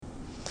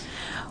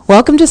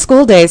Welcome to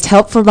School Days,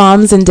 Help for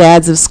Moms and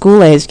Dads of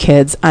School-Aged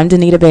Kids. I'm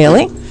Danita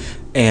Bailey.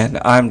 And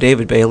I'm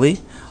David Bailey.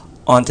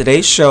 On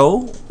today's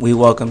show, we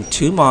welcome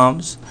two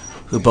moms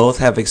who both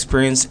have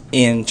experience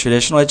in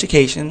traditional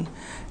education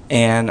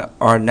and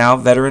are now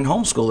veteran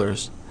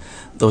homeschoolers.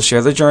 They'll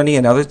share their journey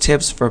and other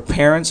tips for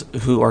parents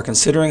who are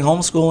considering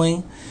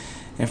homeschooling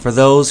and for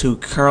those who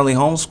currently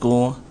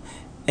homeschool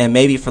and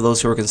maybe for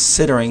those who are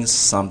considering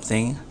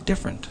something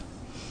different.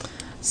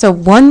 So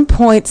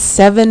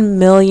 1.7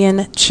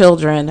 million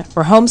children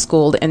were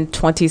homeschooled in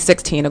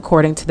 2016,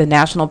 according to the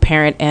National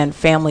Parent and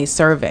Family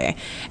Survey.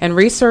 And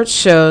research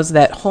shows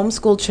that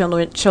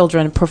homeschooled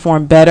children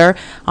perform better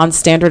on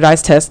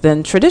standardized tests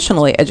than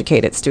traditionally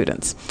educated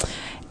students.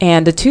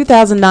 And a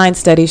 2009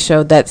 study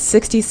showed that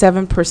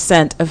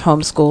 67% of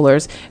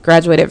homeschoolers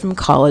graduated from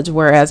college,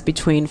 whereas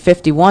between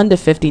 51 to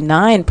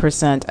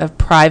 59% of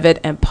private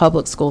and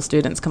public school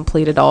students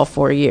completed all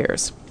 4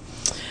 years.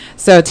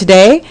 So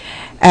today,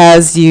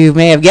 as you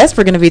may have guessed,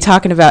 we're going to be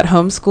talking about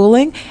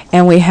homeschooling,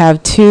 and we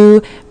have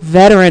two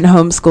veteran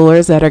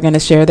homeschoolers that are going to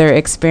share their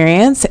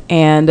experience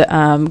and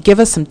give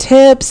us some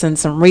tips and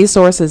some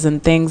resources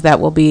and things that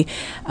will be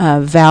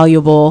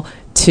valuable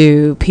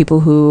to people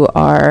who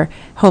are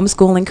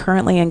homeschooling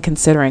currently and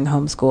considering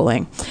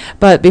homeschooling.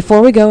 But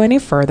before we go any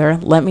further,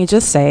 let me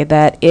just say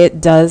that it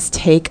does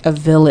take a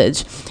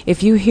village.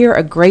 If you hear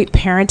a great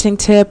parenting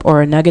tip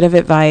or a nugget of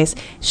advice,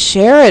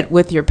 share it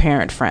with your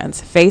parent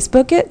friends.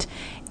 Facebook it,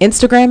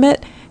 Instagram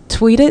it,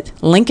 tweet it,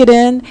 link it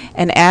in,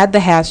 and add the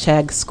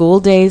hashtag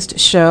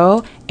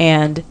SchoolDazedShow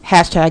and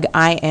hashtag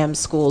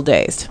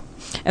IamSchoolDazed.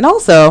 And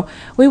also,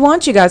 we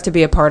want you guys to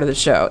be a part of the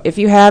show. If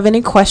you have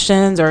any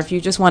questions or if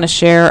you just want to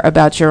share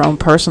about your own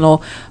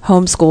personal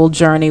homeschool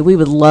journey, we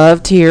would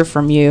love to hear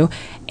from you.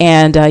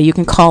 And you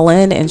can call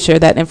in and share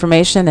that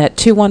information at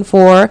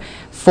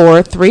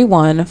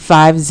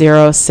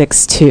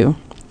 214-431-5062.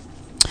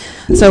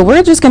 So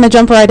we're just going to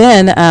jump right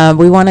in.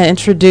 We want to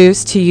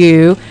introduce to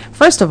you,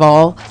 first of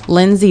all,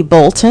 Lindsay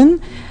Bolton.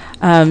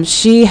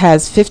 She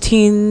has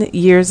 15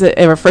 years,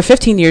 for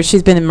 15 years,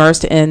 she's been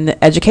immersed in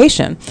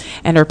education,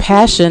 and her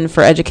passion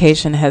for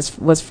education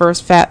was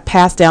first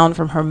passed down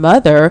from her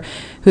mother,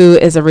 who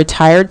is a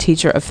retired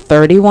teacher of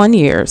 31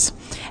 years.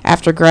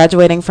 After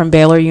graduating from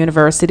Baylor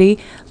University,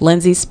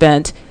 Lindsay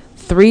spent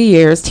 3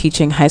 years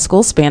teaching high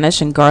school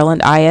Spanish in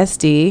Garland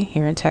ISD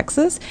here in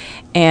Texas,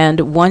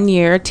 and 1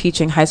 year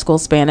teaching high school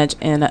Spanish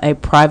in a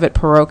private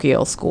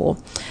parochial school.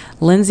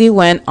 Lindsay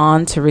went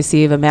on to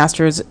receive a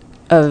Master's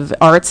of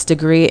Arts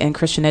degree in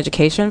Christian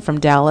education from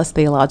Dallas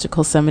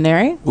Theological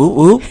Seminary. Woo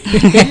woo.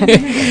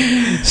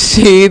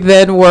 She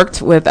then worked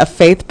with a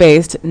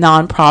faith-based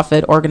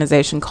nonprofit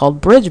organization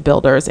called Bridge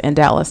Builders in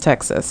Dallas,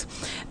 Texas.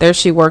 There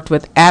she worked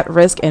with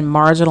at-risk and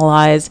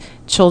marginalized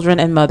children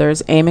and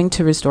mothers, aiming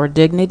to restore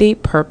dignity,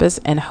 purpose,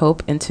 and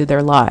hope into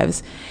their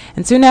lives.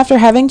 And soon after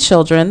having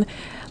children,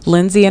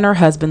 Lindsay and her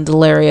husband,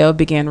 Delario,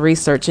 began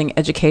researching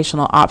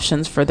educational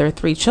options for their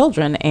 3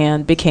 children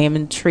and became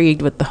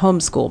intrigued with the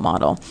homeschool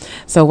model.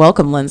 So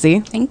welcome,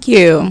 Lindsay. Thank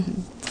you.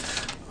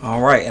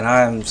 All right, and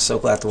I'm so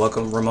glad to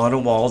welcome Ramona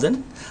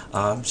Walden.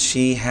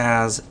 She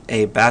has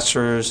a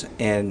bachelor's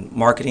in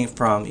marketing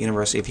from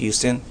University of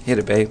Houston. Hit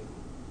it, babe.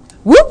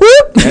 Whoop,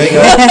 whoop. There you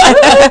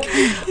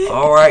go.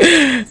 All right,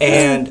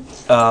 and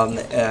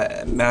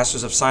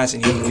master's of science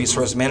in human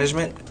resource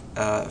management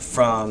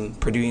from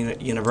Purdue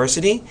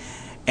University,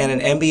 and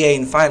an MBA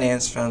in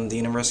finance from the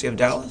University of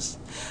Dallas.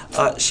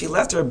 She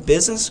left her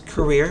business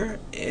career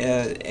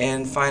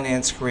and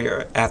finance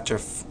career after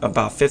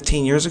about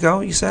 15 years ago,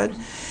 you said,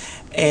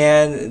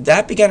 and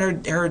that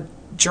began her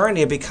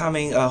journey of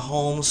becoming a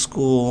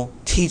homeschool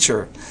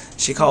teacher.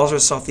 She calls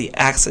herself the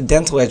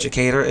accidental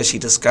educator, as she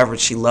discovered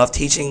she loved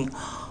teaching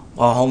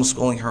while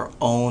homeschooling her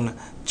own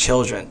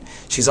children.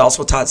 She's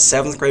also taught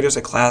 7th graders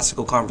at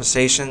Classical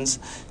Conversations.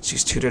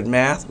 She's tutored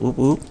math, whoop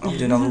whoop, I'm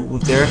doing a little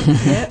whoop there,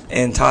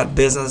 and taught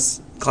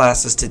business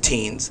classes to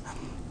teens.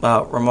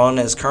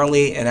 Ramona is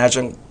currently an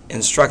adjunct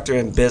instructor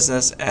in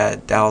business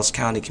at Dallas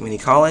County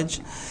Community College,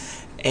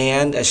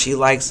 and she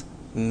likes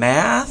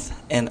math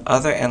and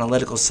other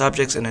analytical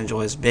subjects and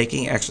enjoys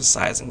baking,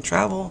 exercise, and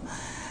travel,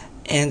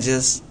 and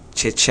just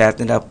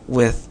chit-chatting it up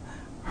with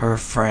her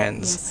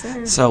friends. Yes,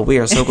 sir. So we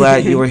are so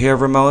glad you were here,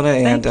 Ramona.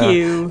 And Thank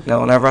you.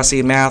 Whenever I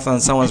see math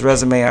on someone's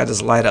resume, I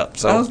just light up.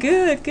 So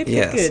good,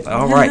 yes. good.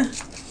 All right.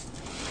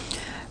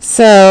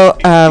 So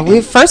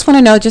we first want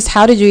to know, just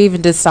how did you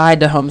even decide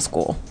to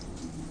homeschool?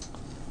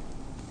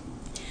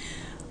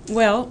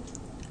 Well,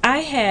 I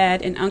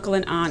had an uncle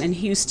and aunt in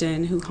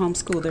Houston who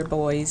homeschooled their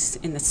boys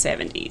in the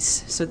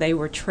 70s. So they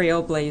were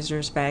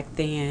trailblazers back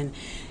then.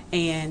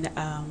 And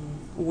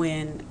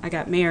when I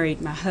got married,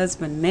 my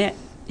husband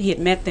had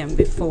met them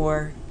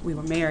before we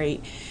were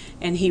married,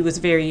 and he was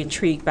very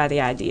intrigued by the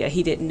idea.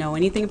 He didn't know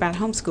anything about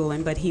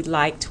homeschooling, but he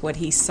liked what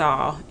he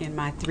saw in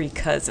my 3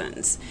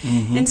 cousins.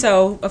 Mm-hmm. And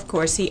so, of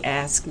course, he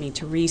asked me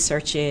to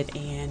research it,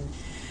 and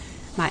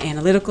my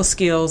analytical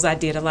skills, I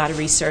did a lot of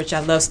research. I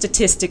love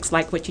statistics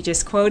like what you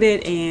just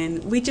quoted,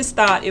 and we just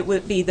thought it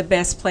would be the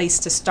best place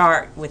to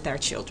start with our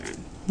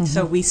children.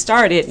 So we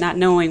started not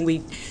knowing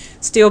we'd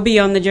still be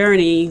on the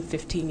journey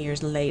 15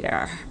 years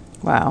later.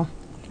 Wow.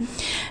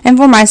 And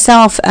for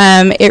myself,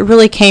 it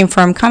really came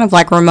from kind of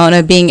like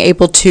Ramona, being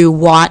able to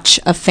watch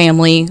a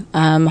family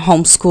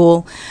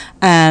homeschool.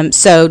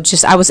 So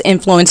just I was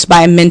influenced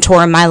by a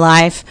mentor in my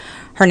life.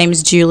 Her name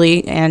is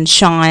Julie and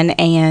Sean,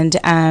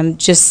 and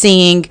just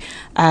seeing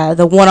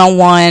the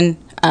one-on-one,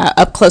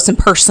 up close and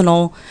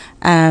personal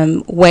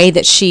way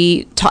that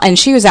she taught, and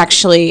she was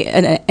actually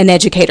an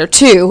educator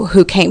too,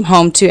 who came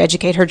home to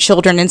educate her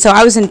children, and so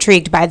I was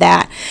intrigued by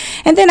that.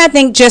 And then I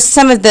think just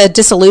some of the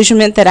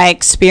disillusionment that I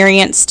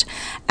experienced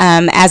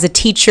as a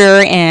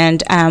teacher,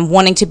 and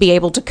wanting to be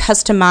able to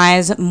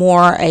customize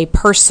more a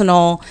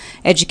personal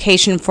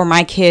education for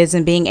my kids,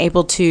 and being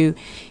able to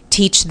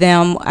teach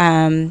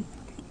them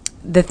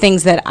the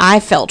things that I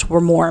felt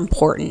were more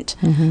important.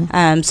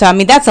 So I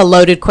mean, that's a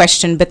loaded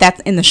question, but that's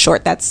in the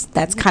short. That's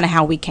kind of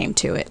how we came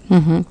to it.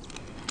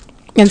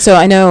 And so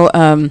I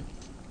know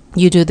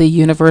you do the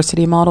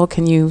university model.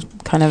 Can you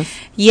kind of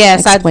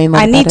explain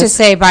what I that need to is?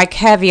 say by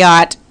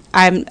caveat,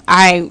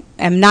 I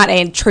am not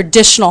a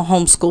traditional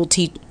homeschool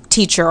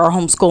teacher or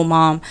homeschool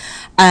mom.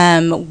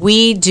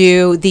 We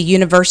do the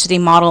university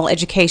model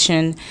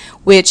education,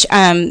 which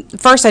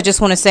first I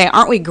just want to say,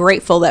 aren't we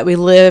grateful that we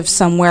live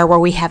somewhere where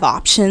we have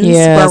options,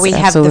 Yes, where we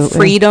have the absolutely.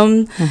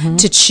 freedom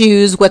to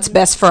choose what's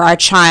best for our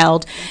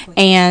child.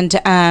 And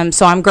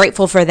so I'm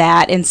grateful for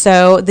that. And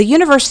so the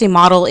university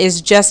model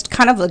is just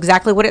kind of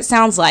exactly what it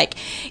sounds like.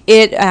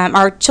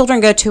 Our children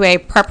go to a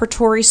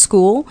preparatory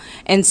school,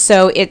 and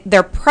so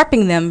they're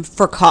prepping them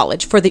for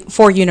college,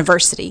 for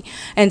university.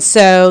 And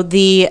so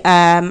the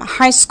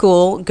high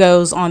school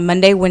goes on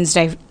Monday,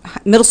 Wednesday.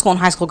 Middle school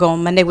and high school go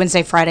on Monday,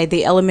 Wednesday, Friday.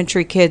 The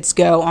elementary kids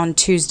go on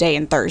Tuesday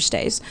and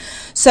Thursdays.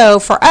 So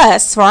for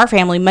us, for our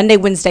family, Monday,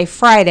 Wednesday,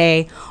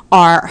 Friday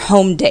are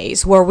home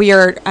days where we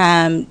are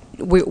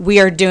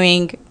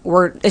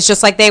it's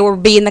just like they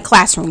would be in the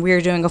classroom. We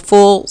are doing a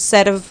full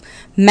set of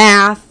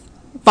math,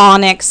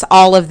 phonics,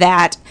 all of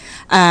that,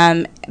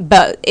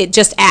 but it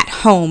just at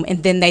home,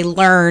 and then they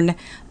learn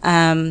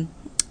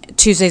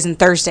Tuesdays and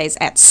Thursdays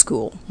at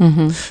school.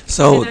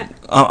 So,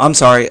 I'm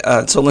sorry.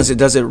 So, Lindsay,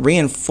 does it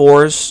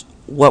reinforce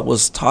what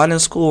was taught in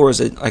school, or is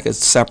it like a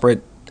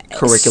separate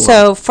curriculum?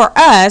 So for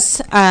us,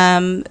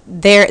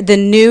 the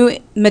new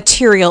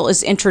material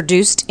is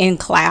introduced in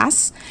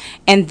class,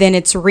 and then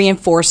it's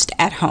reinforced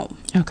at home.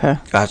 Okay.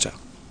 Gotcha.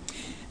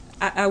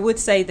 I would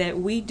say that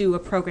we do a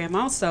program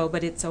also,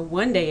 but it's a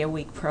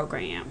 1-day-a-week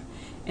program.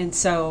 And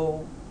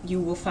so you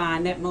will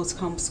find that most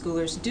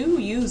homeschoolers do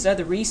use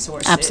other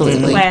resources.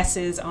 Absolutely.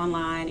 Classes,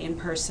 online, in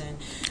person.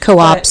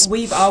 Co-ops. But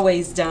we've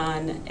always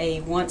done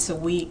a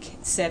once-a-week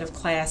set of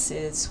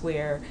classes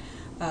where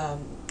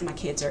my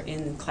kids are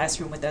in the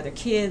classroom with other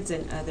kids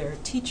and other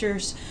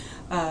teachers.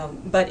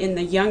 But in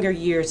the younger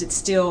years, it's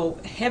still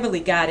heavily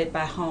guided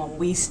by home.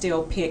 We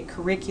still pick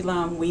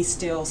curriculum, we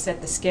still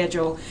set the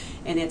schedule,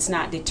 and it's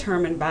not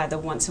determined by the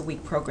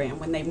once-a-week program.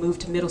 When they move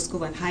to middle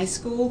school and high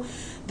school,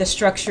 the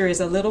structure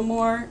is a little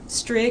more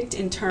strict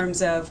in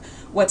terms of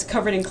what's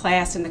covered in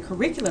class and the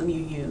curriculum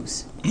you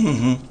use.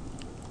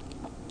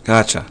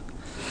 Gotcha.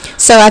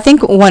 So I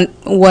think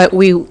what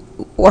we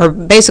are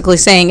basically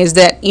saying is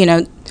that,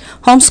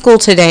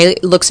 homeschool today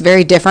looks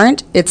very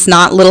different. It's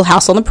not Little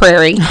House on the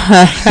Prairie.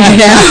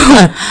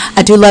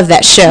 I do love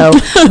that show,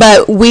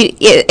 but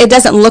it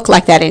doesn't look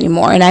like that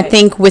anymore. And I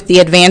think with the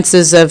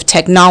advances of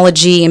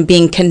technology and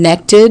being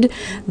connected,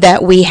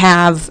 that we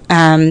have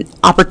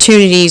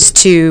opportunities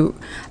to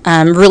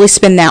really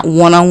spend that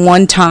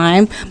one-on-one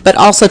time, but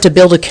also to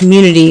build a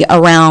community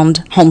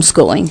around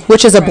homeschooling,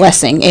 which is a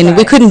blessing. And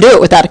we couldn't do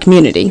it without a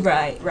community.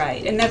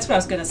 Right. And that's what I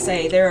was going to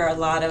say. There are a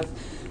lot of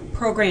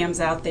programs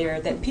out there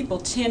that people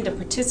tend to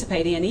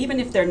participate in, even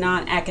if they're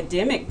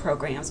non-academic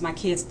programs. My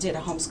kids did a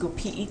homeschool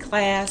PE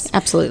class.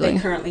 Absolutely. They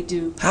currently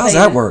do. How does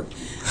that work?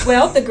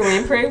 Well, the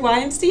Grand Prairie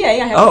YMCA,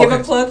 I have to give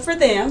a plug for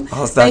them.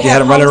 I thought you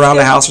had them running around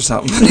the house or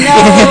something.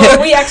 No,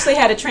 we actually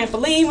had a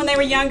trampoline when they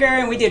were younger,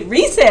 and we did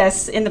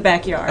recess in the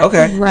backyard.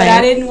 Okay. But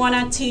I didn't want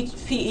to teach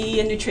PE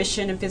and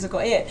nutrition and physical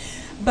ed.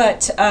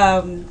 But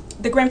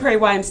the Grand Prairie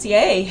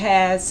YMCA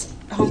has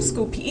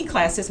homeschool PE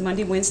classes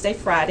Monday, Wednesday,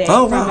 Friday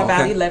from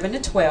about 11 to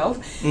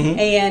 12.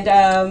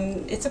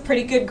 And it's a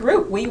pretty good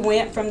group. We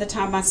went from the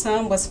time my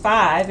son was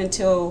 5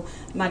 until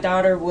my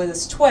daughter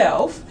was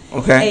 12.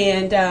 Okay.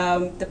 And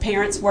the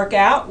parents work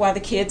out while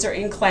the kids are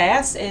in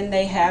class, and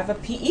they have a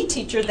PE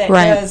teacher that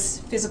does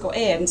physical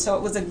ed. And so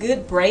it was a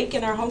good break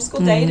in our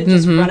homeschool day to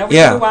just run over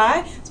to the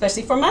Y,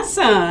 especially for my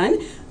son,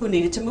 who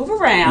needed to move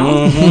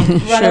around,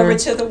 run over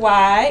to the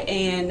Y,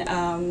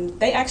 and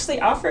they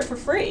actually offer it for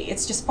free.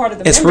 It's just part of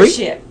the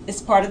membership. Free?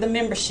 It's part of the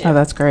membership. Oh,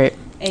 that's great.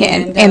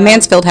 And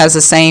Mansfield has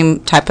the same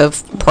type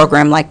of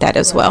program like that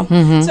as well.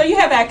 So you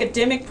have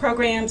academic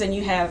programs, and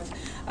you have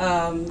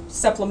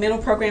supplemental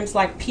programs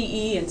like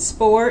PE and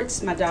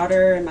sports. My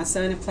daughter and my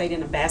son have played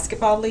in a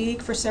basketball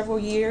league for several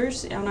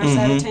years on our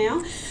side of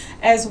town,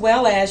 as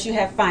well as you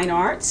have fine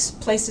arts,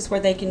 places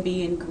where they can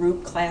be in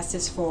group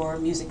classes for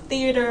music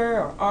theater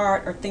or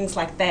art or things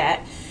like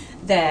that.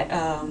 that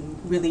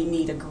really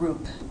need a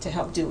group to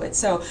help do it.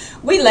 So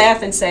we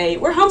laugh and say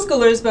we're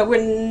homeschoolers, but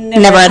we're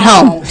never at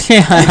home.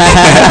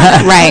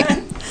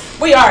 Right.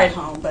 We are at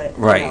home, but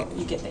Right.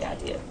 you get the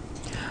idea.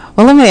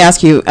 Well, let me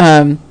ask you,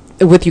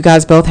 with you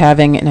guys both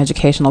having an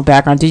educational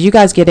background, did you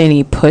guys get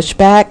any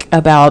pushback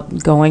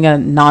about going a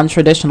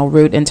non-traditional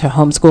route into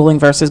homeschooling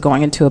versus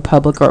going into a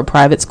public or a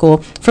private school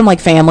from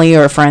like family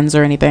or friends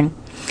or anything?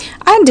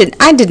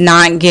 I did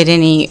not get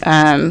any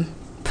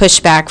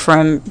pushback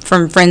from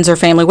friends or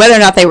family. Whether or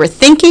not they were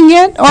thinking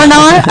it or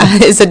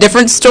not is a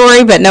different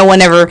story, but no one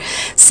ever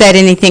said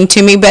anything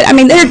to me. But I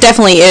mean, there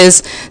definitely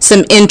is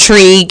some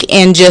intrigue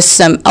and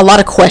just a lot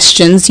of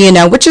questions,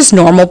 which is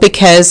normal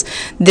because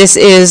this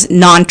is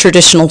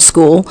non-traditional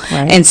school.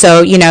 Right. And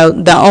so,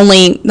 the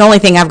only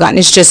thing I've gotten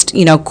is just,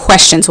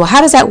 questions. Well,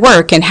 how does that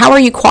work? And how are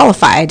you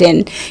qualified?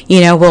 And,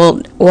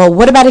 well,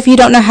 what about if you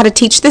don't know how to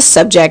teach this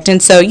subject?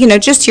 And so,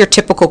 just your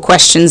typical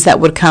questions that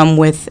would come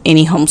with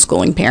any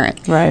homeschooling parent.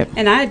 Right.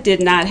 And I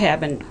did not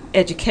have an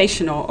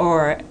educational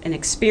or an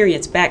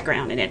experienced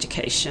background in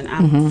education.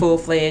 I'm a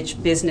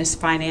full-fledged business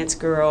finance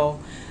girl,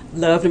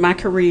 loved my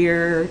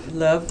career,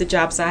 loved the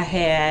jobs I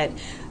had.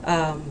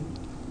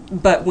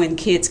 But when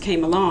kids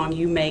came along,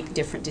 you make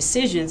different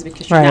decisions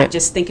because you're Right. not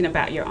just thinking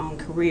about your own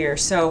career.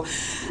 So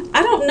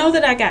I don't know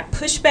that I got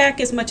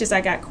pushback as much as I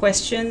got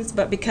questions,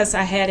 but because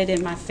I had it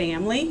in my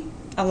family,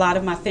 a lot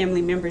of my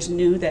family members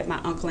knew that my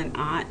uncle and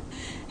aunt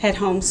had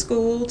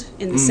homeschooled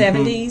in the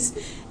 70s,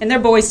 and their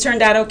boys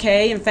turned out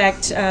okay. In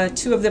fact,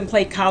 two of them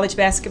played college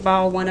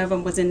basketball. One of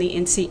them was in the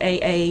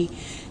NCAA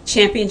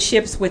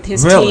championships with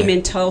his Really? team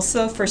in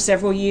Tulsa for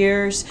several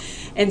years.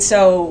 And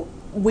so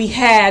we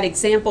had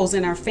examples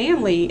in our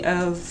family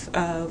of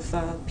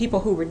people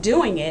who were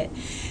doing it.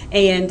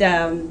 And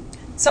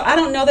so I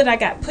don't know that I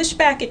got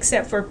pushback,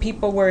 except for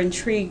people were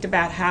intrigued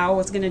about how I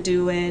was going to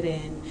do it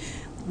and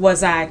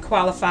was I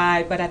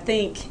qualified. But I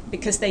think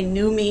because they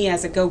knew me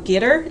as a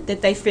go-getter,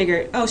 that they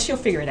figured, oh, she'll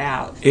figure it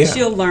out. Yeah.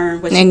 She'll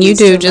learn what she And you needs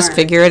do to just learn.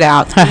 figure it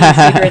out. And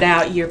you figure it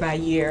out year by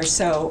year.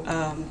 So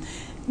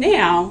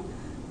now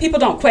people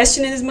don't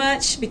question it as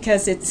much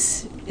because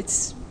it's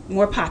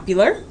more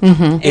popular,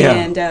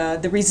 and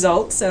the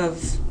results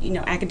of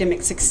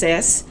academic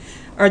success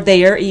are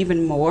there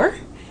even more.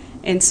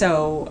 And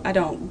so I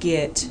don't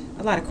get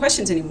a lot of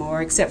questions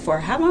anymore, except for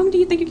how long do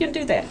you think you're going to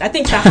do that? I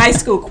think the high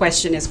school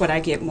question is what I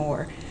get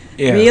more.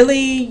 Yeah.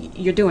 Really,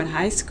 you're doing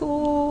high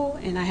school,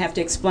 and I have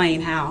to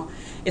explain how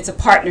it's a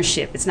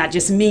partnership. It's not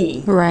just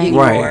me Right.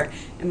 anymore. Right.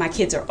 And my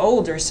kids are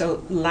older,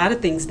 so a lot of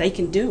things they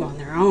can do on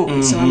their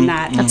own. So I'm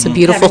not That's a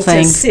beautiful having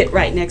thing. to sit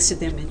right next to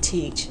them and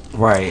teach.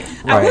 Right.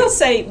 I will Right.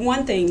 say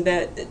one thing,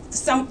 that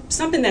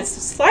something that's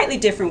slightly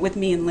different with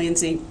me and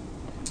Lindsay.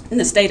 In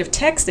the state of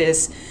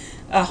Texas,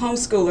 a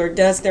homeschooler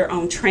does their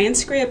own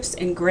transcripts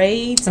and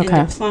grades Okay.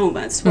 and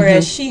diplomas,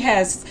 whereas she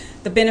has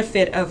the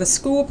benefit of a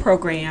school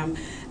program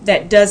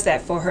that does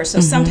that for her. So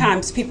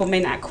sometimes people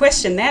may not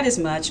question that as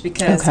much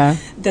because Okay.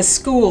 the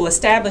school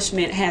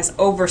establishment has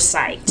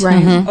oversight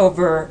Right.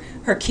 over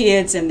her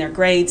kids and their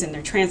grades and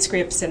their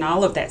transcripts and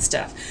all of that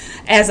stuff.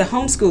 As a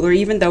homeschooler,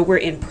 even though we're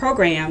in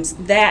programs,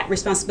 that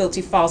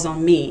responsibility falls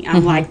on me.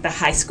 I'm like the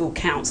high school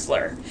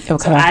counselor.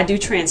 Okay. So I do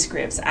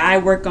transcripts. I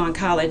work on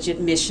college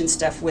admission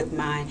stuff with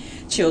my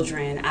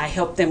children. I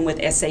help them with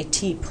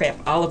SAT prep,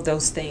 all of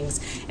those things.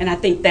 And I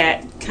think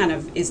that kind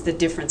of is the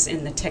difference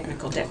in the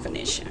technical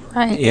definition.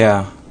 Right.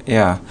 Yeah.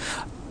 Yeah.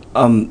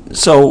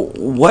 So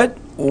what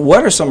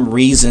are some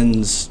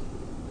reasons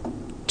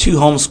to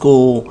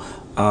homeschool?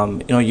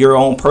 Your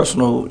own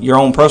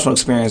personal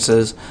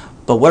experiences,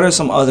 but what are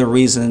some other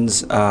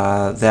reasons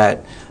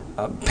that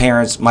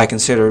parents might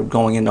consider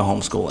going into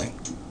homeschooling?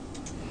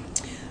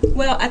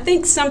 Well, I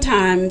think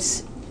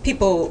sometimes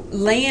people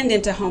land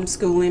into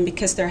homeschooling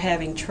because they're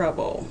having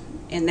trouble.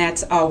 And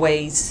that's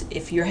always,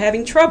 if you're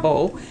having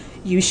trouble,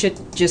 you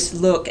should just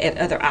look at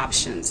other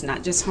options,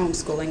 not just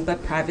homeschooling,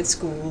 but private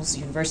schools,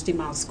 university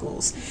model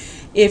schools,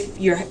 if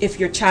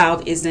your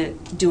child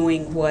isn't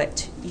doing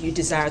what you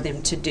desire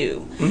them to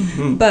do.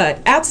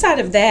 But outside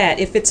of that,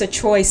 if it's a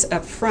choice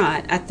up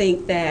front, I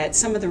think that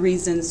some of the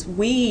reasons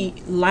we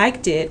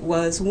liked it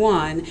was,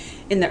 one,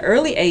 in the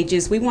early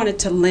ages, we wanted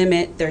to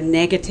limit their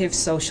negative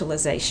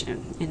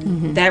socialization.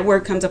 And that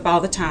word comes up all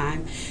the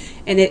time.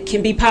 And it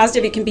can be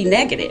positive, it can be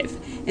negative.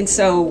 And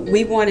so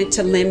we wanted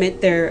to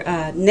limit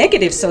their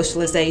negative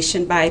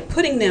socialization by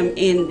putting them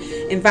in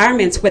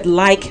environments with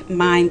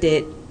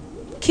like-minded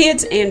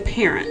kids and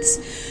parents.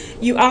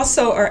 You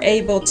also are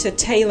able to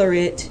tailor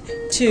it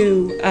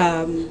to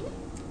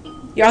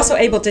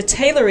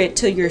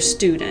your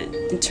student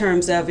in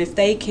terms of if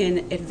they can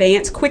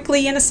advance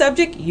quickly in a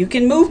subject, you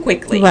can move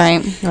quickly.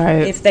 Right.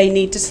 Right. If they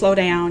need to slow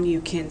down,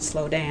 you can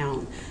slow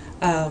down.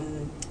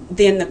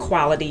 Then the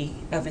quality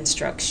of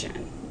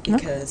instruction,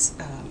 because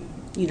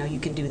you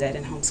can do that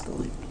in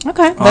homeschooling.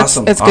 Okay.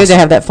 Awesome, It's good to awesome.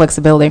 have that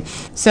flexibility.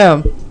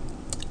 So,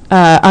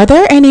 are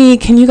there any,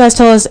 can you guys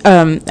tell us,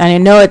 I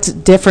know it's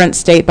different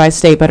state by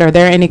state, but are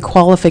there any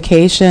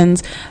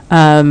qualifications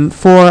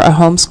for a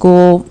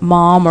homeschool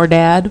mom or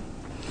dad?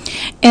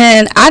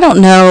 And I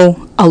don't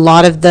know a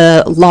lot of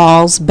the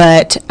laws,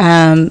 but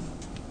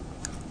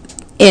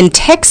in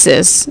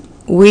Texas,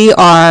 we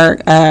are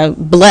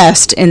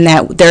blessed in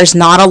that there's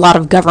not a lot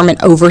of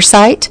government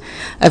oversight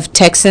of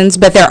Texans,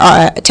 but there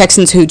are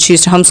Texans who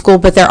choose to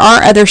homeschool. But there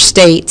are other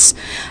states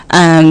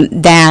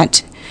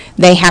that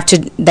they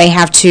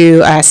have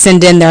to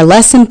send in their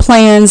lesson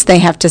plans. They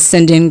have to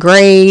send in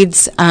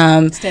grades,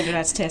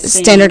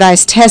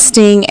 standardized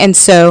testing, and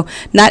so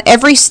not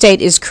every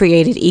state is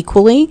created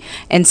equally.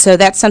 And so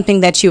that's something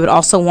that you would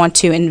also want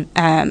to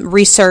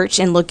research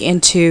and look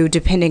into,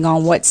 depending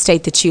on what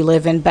state that you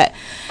live in. But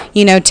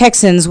you know,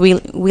 Texans, we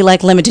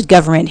like limited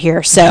government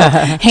here, so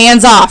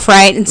hands off,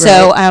 right? And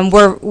so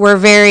we're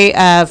very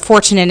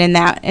fortunate in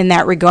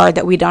that regard,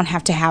 that we don't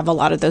have to have a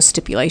lot of those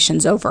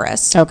stipulations over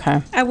us.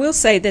 Okay. I will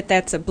say that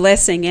that's a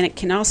blessing, and it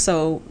can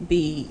also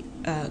be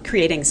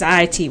create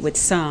anxiety with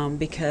some,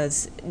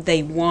 because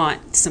they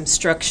want some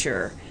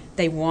structure.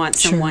 They want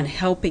someone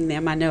helping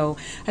them. I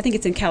think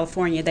it's in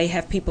California, they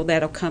have people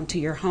that'll come to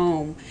your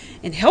home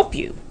and help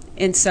you.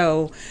 And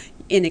so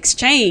in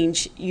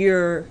exchange,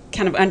 you're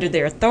kind of under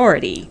their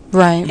authority.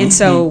 Right. And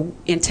so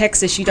in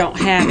Texas, you don't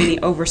have any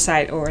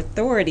oversight or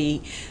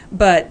authority,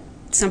 but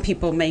some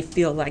people may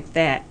feel like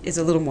that is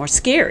a little more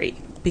scary,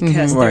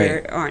 because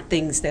there aren't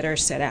things that are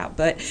set out.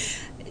 But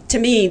to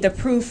me, the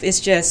proof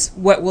is just,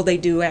 what will they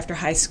do after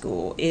high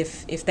school?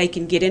 If they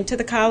can get into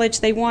the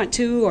college they want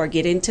to, or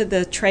get into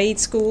the trade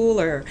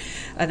school or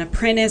an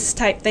apprentice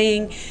type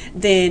thing,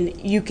 then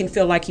you can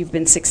feel like you've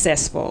been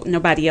successful.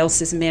 Nobody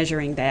else is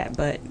measuring that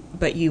but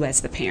you as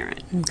the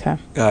parent. Okay.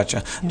 Gotcha.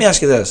 Let me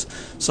ask you this.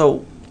 So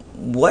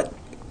what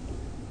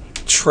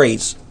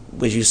traits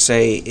would you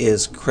say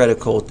is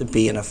critical to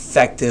be an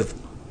effective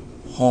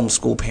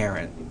homeschool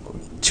parent?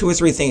 2 or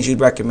 3 things you'd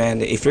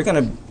recommend if you're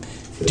going to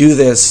do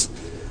this.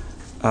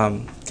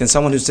 Can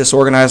someone who's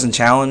disorganized and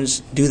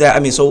challenged do that? I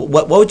mean, so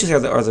what would you say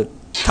are the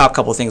top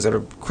couple of things that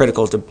are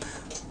critical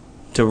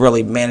to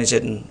really manage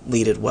it and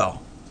lead it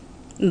well?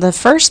 The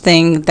first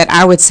thing that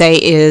I would say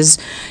is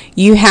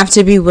you have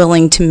to be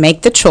willing to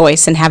make the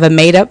choice and have a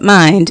made-up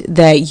mind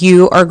that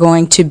you are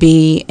going to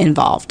be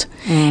involved.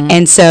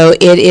 And so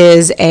it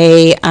is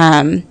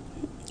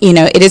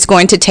it is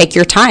going to take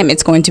your time.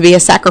 It's going to be a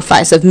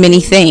sacrifice of many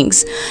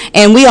things.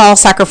 And we all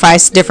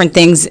sacrifice different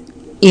things,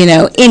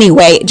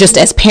 anyway, just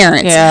as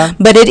parents. Yeah.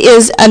 But it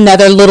is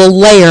another little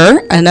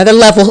layer, another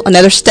level,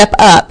 another step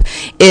up.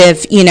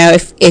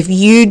 If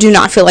you do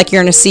not feel like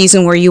you're in a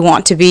season where you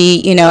want to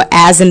be,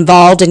 as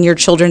involved in your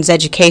children's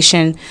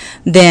education,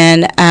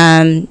 then,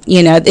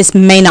 this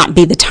may not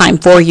be the time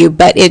for you.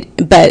 But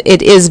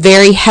it is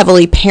very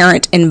heavily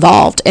parent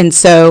involved. And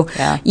so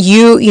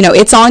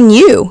it's on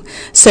you.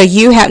 So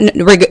you have,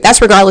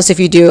 that's regardless if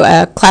you do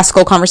a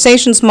classical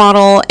conversations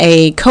model,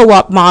 a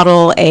co-op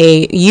model,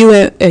 a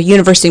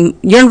university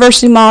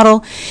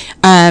model.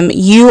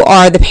 You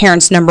are the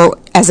parent's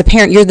as a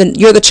parent,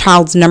 you're the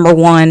child's number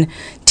one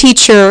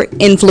teacher,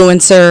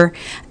 influencer,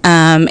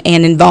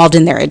 and involved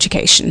in their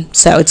education.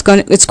 So it's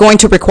going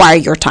to require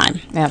your time.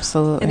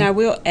 Absolutely. And I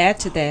will add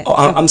to that. Oh,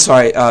 I'm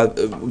sorry.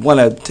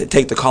 Want to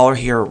take the caller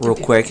here real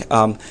quick.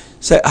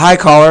 Hi,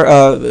 caller.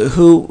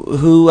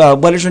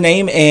 What is your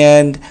name,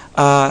 and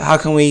how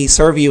can we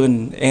serve you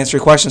and answer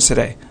your questions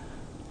today?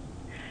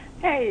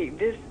 Hey,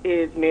 this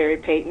is Mary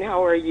Payton.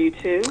 How are you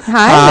two?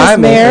 Hi,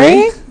 Miss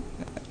Mary.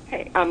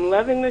 Hey, I'm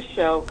loving the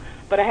show,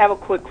 but I have a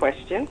quick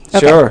question.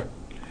 Okay. Sure.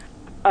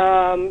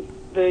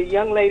 The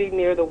young lady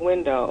near the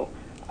window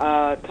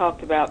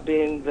talked about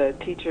being the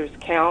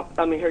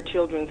her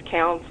children's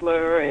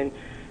counselor, and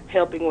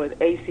helping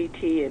with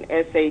ACT and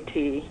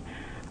SAT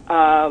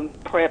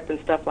prep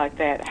and stuff like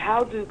that.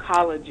 How do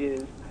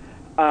colleges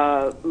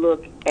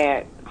look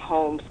at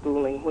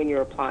homeschooling when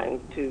you're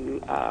applying to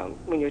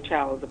when your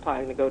child is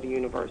applying to go to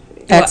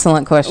university?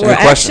 Excellent question. Well,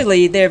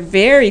 actually, they're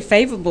very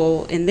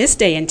favorable in this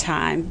day and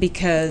time,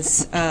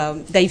 because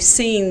they've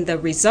seen the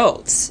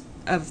results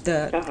of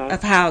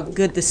of how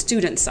good the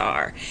students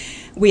are.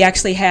 We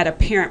actually had a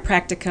parent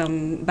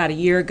practicum about a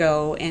year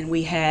ago, and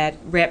we had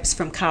reps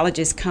from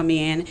colleges come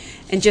in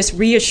and just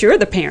reassure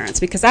the parents,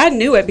 because I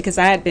knew it because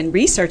I had been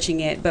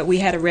researching it, but we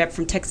had a rep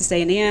from Texas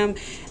A&M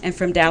and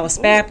from Dallas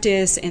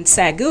Baptist and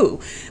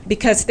SAGU,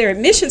 because their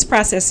admissions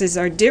processes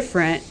are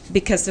different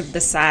because of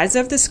the size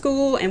of the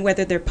school and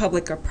whether they're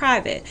public or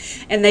private.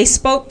 And they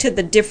spoke to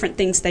the different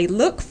things they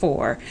look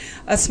for.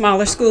 A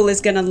smaller school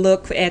is going to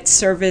look at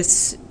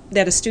service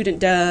that a student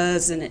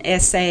does, and an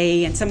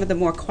essay, and some of the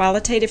more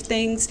qualitative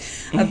things.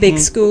 A big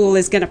school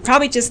is going to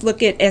probably just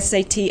look at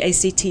SAT,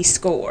 ACT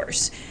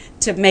scores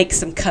to make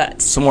some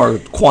cuts. Some more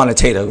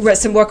quantitative. Right,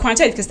 some more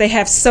quantitative, because they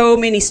have so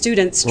many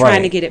students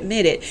trying to get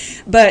admitted.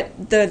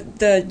 But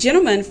the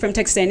gentleman from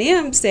Texas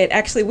A&M said,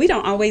 actually, we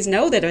don't always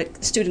know that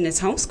a student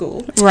is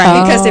homeschooled.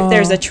 Right. Because if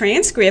there's a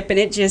transcript and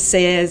it just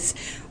says,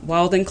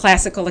 Walden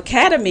Classical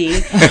Academy,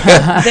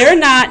 they're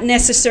not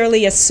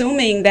necessarily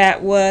assuming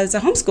that was a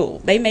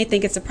homeschool. They may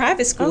think it's a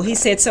private school. He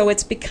said, so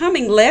it's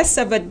becoming less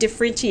of a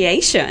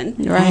differentiation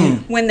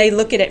when they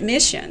look at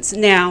admissions.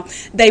 Now,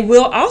 they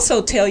will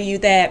also tell you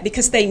that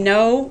because they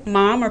know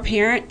mom or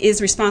parent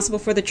is responsible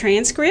for the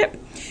transcript,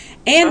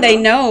 and they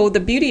know the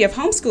beauty of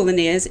homeschooling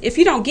is if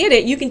you don't get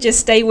it, you can just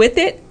stay with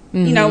it.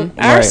 You know,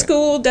 our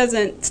school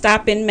doesn't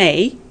stop in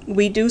May.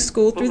 We do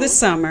school through the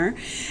summer,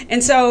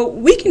 and so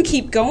we can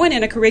keep going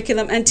in a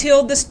curriculum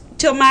until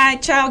my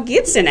child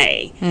gets an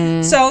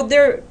A. So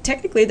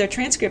technically their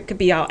transcript could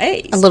be all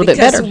A's. A little bit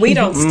better. Because we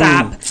don't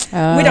stop.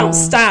 We don't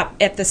stop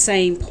at the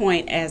same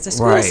point as the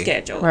school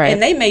schedule.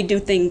 And they may do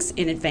things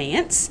in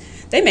advance.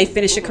 They may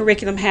finish a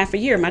curriculum half a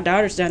year. My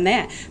daughter's done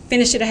that.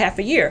 Finish it a half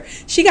a year.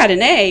 She got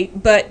an A,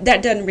 but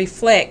that doesn't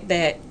reflect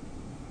that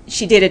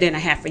she did it in a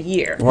half a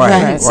year.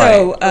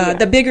 So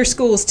the bigger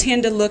schools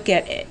tend to look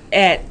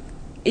at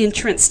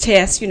entrance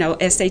tests, you know,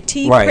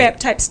 SAT prep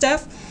type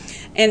stuff,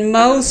 and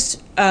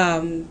most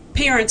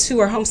parents who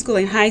are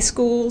homeschooling high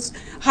schoolers,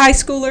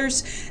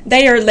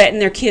 they are letting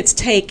their kids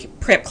take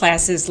prep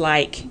classes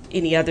like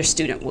any other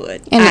student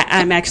would.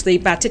 I'm actually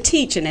about to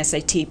teach an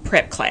SAT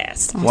prep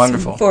class.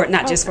 Wonderful. For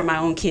not just for my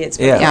own kids,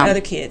 but for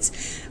other kids,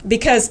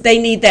 because they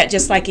need that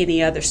just like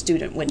any other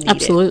student would need it.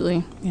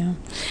 Absolutely. Yeah.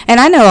 And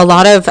I know a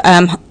lot of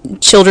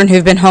children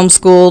who've been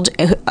homeschooled,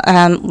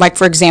 like,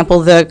 for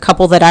example, the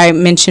couple that I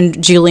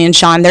mentioned, Julie and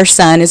Sean, their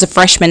son is a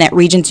freshman at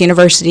Regents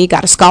University,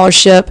 got a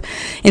scholarship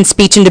in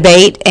speech and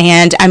debate,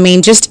 and I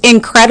mean, just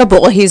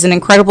incredible. He's an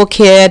incredible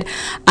kid.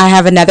 I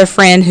have another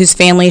friend whose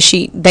family,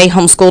 they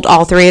homeschooled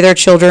all three of their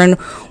children.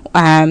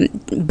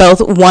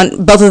 Both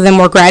of them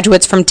were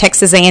graduates from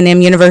Texas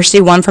A&M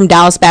University, one from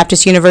Dallas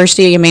Baptist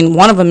University. I mean,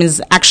 one of them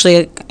is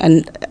actually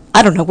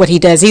I don't know what he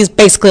does. He's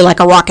basically like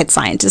a rocket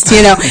scientist,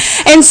 you know.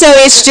 And so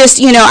it's just,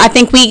 you know, I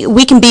think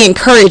we can be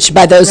encouraged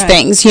by those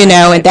things, you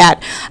know, and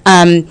that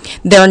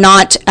they're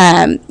not,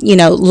 you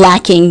know,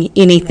 lacking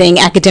anything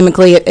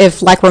academically.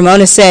 If, like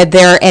Ramona said,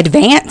 they're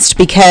advanced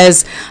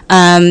because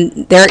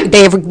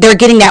they're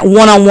getting that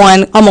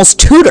one-on-one, almost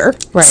tutor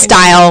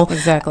style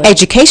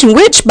education,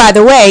 which, by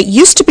the way,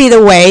 used to be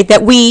the way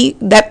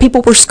that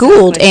people were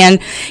schooled,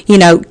 and, you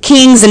know,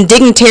 kings and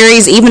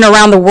dignitaries even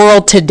around the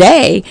world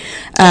today.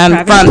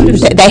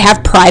 They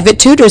have private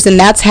tutors, and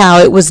that's how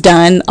it was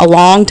done a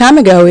long time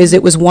ago.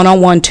 It was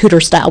one-on-one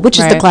tutor style, which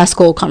is the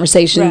Classical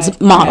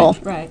Conversations model.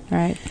 Right.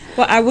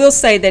 Well, I will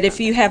say that if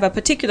you have a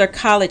particular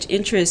college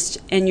interest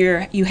and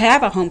you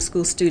have a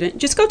homeschool student,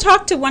 just go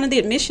talk to one of the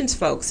admissions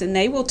folks, and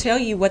they will tell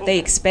you what they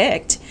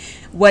expect,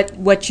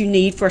 what you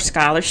need for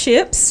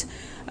scholarships,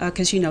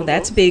 because you know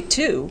that's big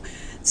too.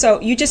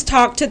 So you just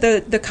talk to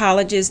the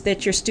colleges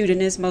that your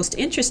student is most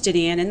interested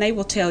in, and they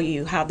will tell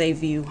you how they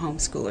view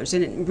homeschoolers.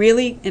 And it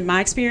really, in my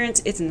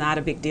experience, it's not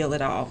a big deal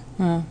at all.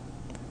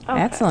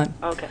 Excellent.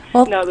 Okay.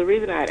 Well, no, the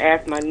reason I had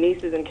asked, my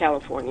niece is in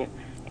California,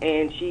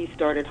 and she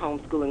started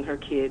homeschooling her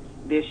kids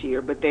this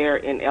year, but they're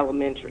in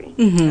elementary.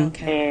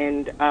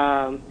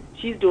 And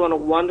she's doing a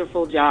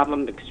wonderful job.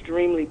 I'm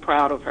extremely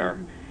proud of her.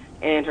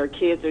 And her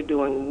kids are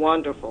doing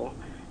wonderful.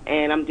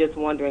 And I'm just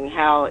wondering,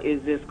 how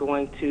is this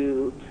going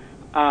to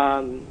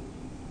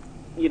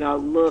you know,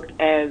 look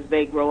as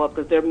they grow up,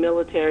 because they're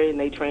military and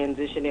they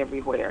transition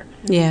everywhere.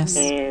 Yes.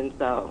 And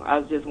so I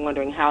was just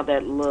wondering how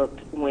that looked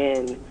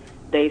when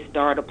they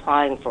start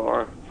applying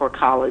for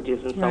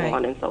colleges and so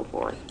on and so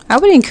forth. I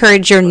would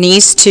encourage your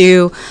niece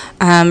to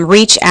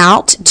reach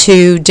out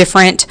to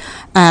different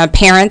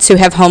parents who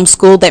have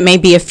homeschooled that may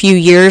be a few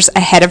years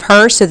ahead of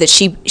her, so that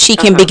she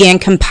can begin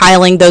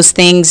compiling those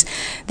things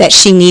that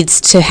she needs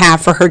to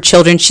have for her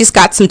children. She's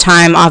got some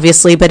time,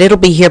 obviously, but it'll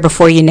be here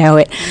before you know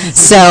it.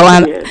 So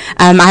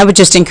I would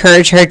just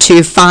encourage her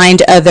to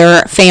find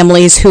other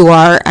families who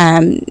are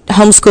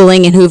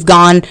homeschooling and who've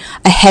gone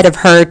ahead of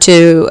her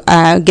to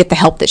get the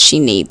help that she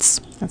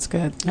needs. That's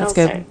good. That's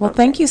good. Well,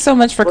 thank you so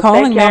much for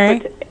calling, Mary.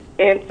 Thank you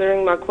for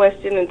answering my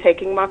question and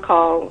taking my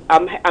call.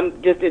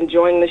 I'm just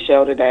enjoying the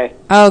show today.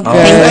 Oh, good.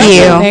 Thank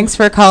you. Thanks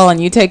for calling.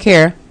 You take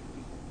care.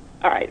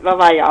 All right.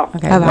 Bye-bye, y'all.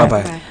 Okay.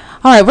 Bye-bye.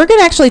 All right, we're going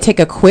to actually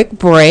take a quick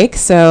break,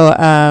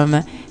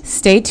 so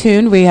stay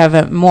tuned. We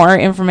have more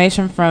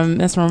information from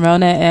Miss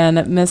Ramona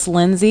and Miss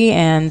Lindsay,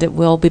 and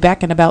we'll be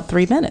back in about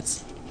 3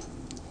 minutes.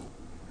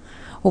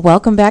 Well,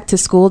 welcome back to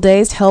School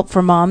Days, Help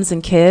for Moms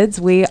and Kids.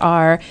 We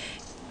are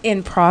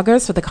in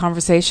progress with a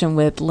conversation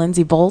with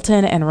Lindsay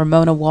Bolton and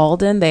Ramona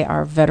Walden. They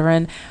are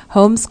veteran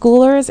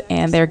homeschoolers,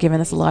 and they're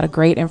giving us a lot of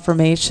great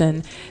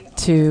information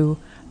to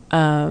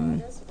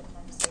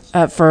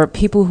for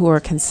people who are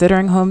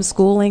considering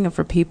homeschooling, and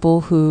for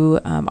people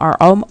who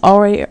are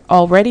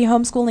already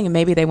homeschooling and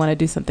maybe they want to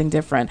do something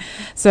different.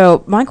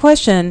 So my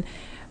question,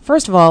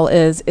 first of all,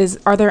 is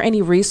are there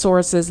any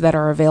resources that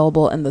are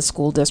available in the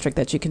school district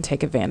that you can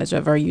take advantage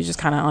of? Or are you just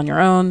kind of on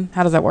your own?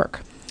 How does that work?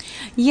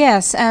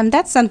 Yes,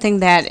 that's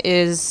something that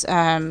is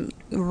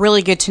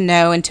really good to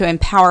know and to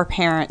empower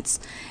parents.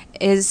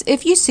 Is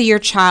if you see your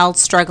child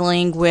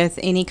struggling with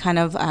any kind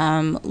of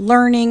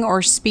learning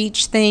or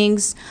speech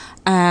things,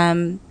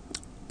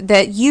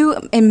 that you,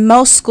 in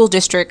most school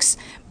districts,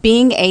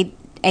 being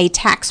a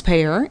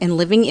taxpayer and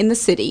living in the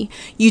city,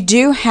 you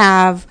do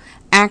have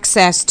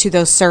access to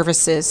those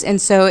services.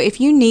 And so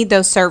if you need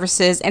those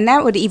services, and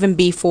that would even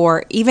be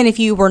for, even if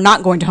you were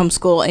not going to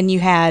homeschool and you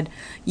had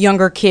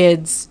younger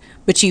kids,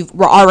 but you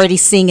were already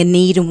seeing a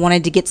need and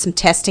wanted to get some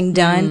testing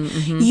done,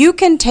 you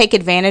can take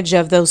advantage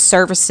of those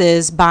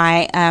services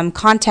by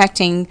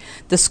contacting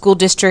the school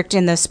district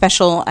and the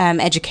special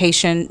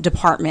education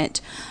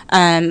department.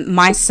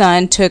 My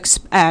son took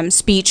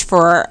speech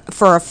for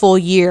a full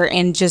year,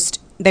 and just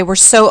they were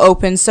so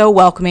open, so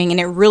welcoming, and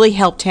it really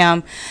helped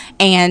him.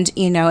 And,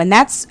 and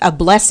that's a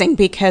blessing,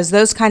 because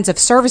those kinds of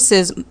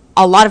services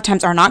a lot of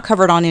times are not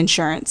covered on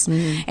insurance,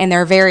 and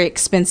they're very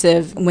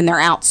expensive when they're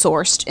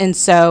outsourced. And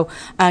so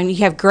you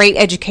have great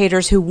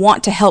educators who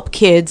want to help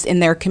kids in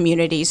their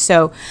communities.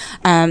 So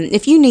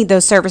if you need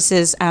those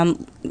services,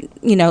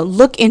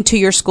 look into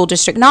your school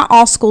district. Not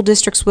all school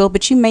districts will,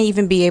 but you may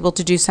even be able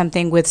to do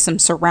something with some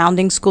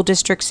surrounding school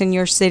districts in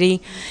your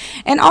city.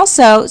 And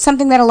also,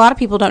 something that a lot of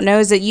people don't know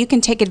is that you can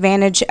take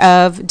advantage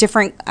of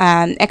different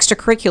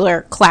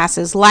extracurricular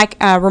classes. Like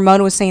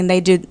Ramona was saying,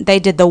 they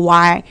did the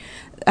Y.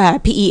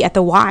 PE at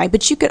the Y,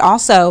 but you could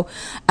also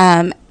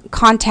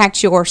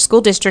contact your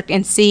school district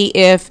and see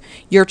if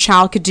your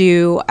child could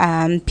do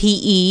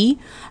PE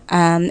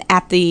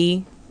at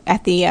the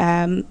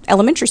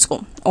elementary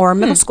school or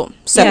middle school.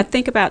 So yeah,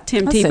 think about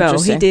Tim That's Tebow.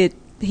 interesting.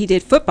 He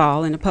did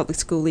football in a public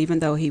school, even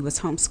though he was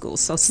homeschooled.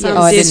 So some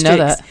I didn't know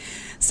districts,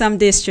 that. some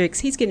districts,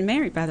 he's getting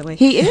married, by the way.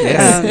 he is.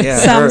 Yeah,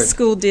 I Some heard.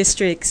 school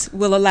districts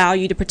will allow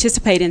you to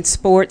participate in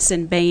sports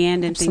and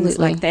band and things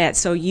Absolutely. like that.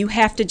 So you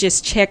have to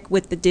just check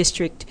with the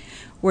district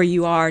where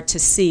you are to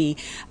see.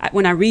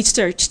 When I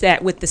researched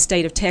that with the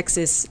state of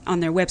Texas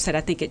on their website,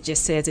 I think it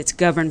just says it's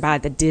governed by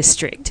the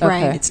district.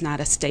 Right. It's not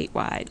a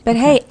statewide. But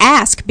hey,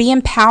 ask, be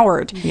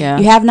empowered. Yeah.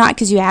 You have not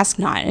because you ask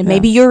not. And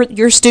maybe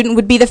your student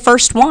would be the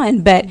first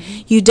one, but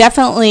you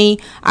definitely,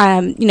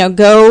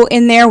 go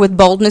in there with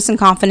boldness and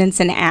confidence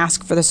and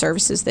ask for the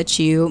services that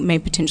you may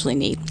potentially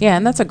need. Yeah,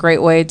 and that's a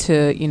great way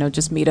to,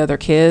 just meet other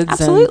kids.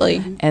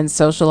 Absolutely. And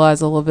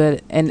socialize a little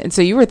bit. And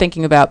so you were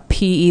thinking about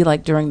PE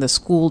like during the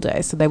school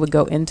day, so they would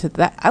go into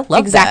that. I love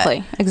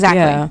Exactly, that.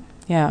 exactly.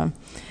 Yeah.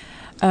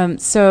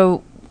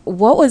 So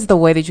what was the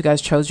way that you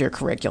guys chose your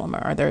curriculum?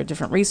 Are there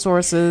different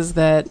resources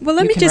that Well,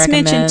 let you me can just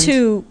mention, recommend?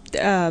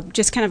 too,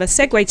 just kind of a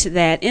segue to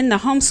that. In the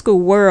homeschool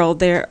world,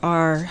 there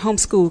are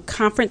homeschool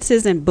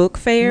conferences and book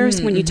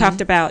fairs. When you talked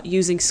about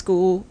using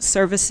school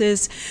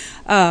services,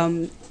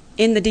 in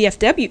the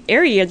DFW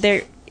area,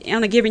 there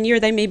on a given year,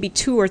 there may be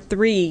 2 or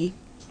 3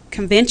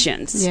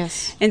 conventions.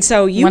 Yes. And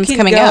so you One's can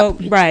coming go, up.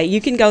 right,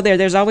 you can go there.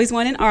 There's always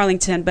one in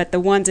Arlington, but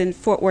the ones in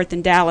Fort Worth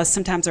and Dallas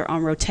sometimes are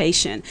on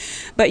rotation.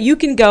 But you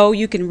can go,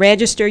 you can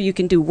register, you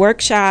can do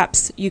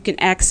workshops, you can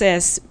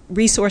access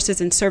resources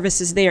and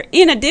services there,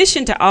 in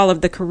addition to all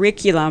of the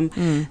curriculum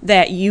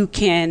that you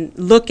can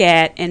look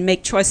at and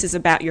make choices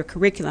about your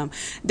curriculum.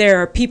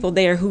 There are people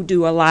there who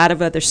do a lot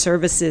of other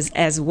services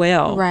as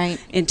well, Right.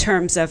 in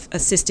terms of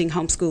assisting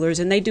homeschoolers,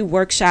 and they do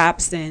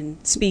workshops and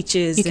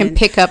speeches. You can and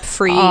pick up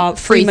free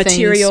free things.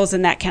 materials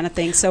and that kind of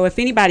thing. So if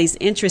anybody's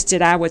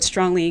interested, I would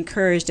strongly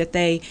encourage that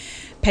they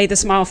pay the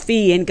small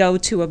fee and go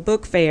to a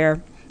book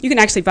fair. You can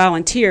actually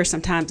volunteer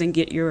sometimes and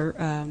get your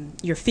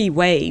fee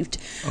waived.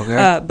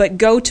 Okay. But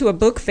go to a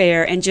book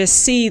fair and just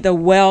see the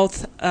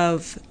wealth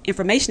of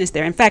information that's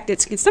there. In fact,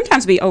 it can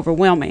sometimes be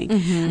overwhelming.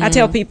 I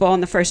tell people on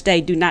the first day,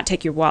 do not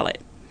take your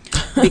wallet,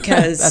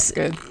 because That's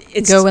good.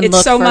 it's Go and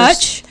look so first.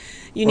 much.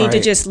 You need to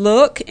Right. just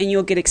look, and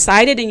you'll get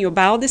excited, and you'll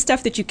buy all this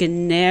stuff that you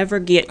can never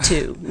get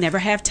to, never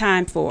have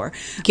time for.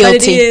 But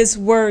it Guilty. is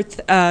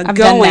worth done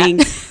going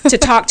that. to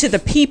talk to the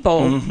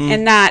people,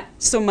 and not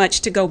so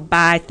much to go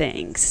buy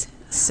things.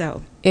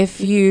 So, If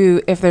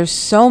there's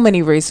so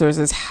many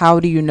resources, how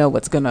do you know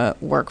what's going to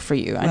work for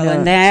you? well,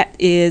 and that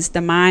is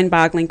the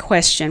mind-boggling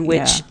question, which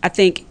Yeah. I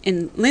think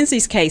in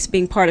Lindsay's case,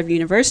 being part of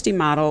university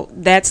model,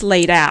 that's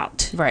laid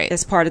out Right.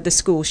 as part of the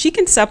school. She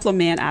can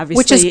supplement, obviously,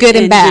 Which is good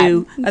and bad.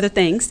 do other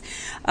things.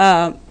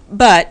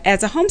 But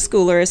as a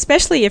homeschooler,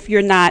 especially if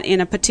you're not in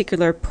a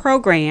particular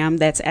program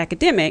that's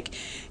academic,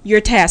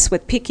 you're tasked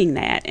with picking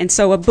that. And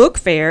so a book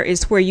fair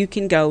is where you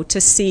can go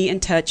to see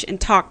and touch and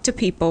talk to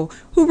people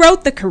who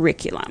wrote the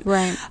curriculum.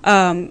 Right.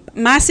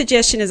 My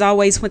suggestion is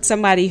always, when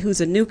somebody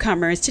who's a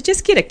newcomer, is to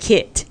just get a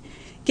kit.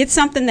 Get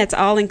something that's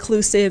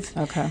all-inclusive,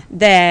 Okay.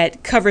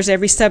 that covers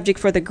every subject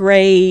for the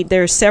grade.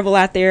 There are several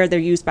out there. They're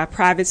used by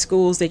private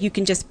schools that you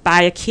can just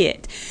buy a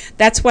kit.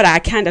 That's what I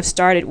kind of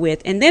started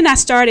with. And then I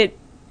started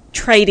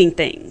trading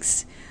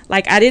things.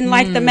 Like, I didn't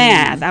like the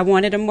math. I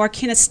wanted a more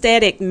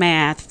kinesthetic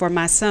math for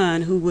my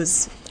son, who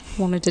was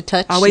Wanted to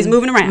touch. always and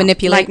moving around,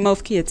 manipulate. like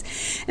most kids.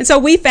 And so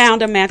we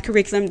found a math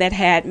curriculum that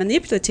had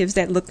manipulatives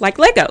that looked like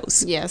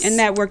Legos. Yes. And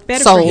that worked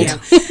better Sold.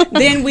 for him.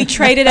 Then we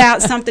traded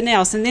out something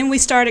else. And then we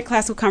started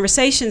Classical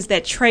Conversations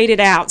that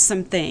traded out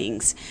some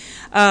things.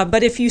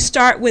 But if you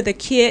start with a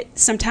kit,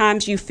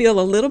 sometimes you feel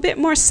a little bit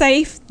more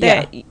safe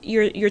that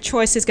your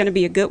choice is going to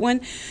be a good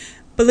one.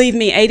 believe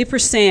me,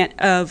 80%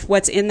 of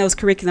what's in those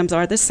curriculums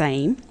are the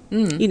same.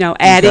 You know,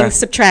 adding, Okay.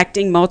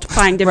 subtracting,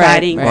 multiplying,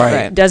 dividing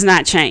right. does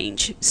not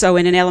change. So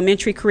in an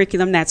elementary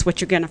curriculum, that's what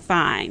you're going to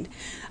find.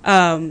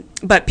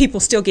 But people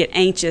still get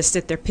anxious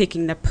that they're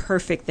picking the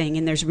perfect thing,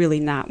 and there's really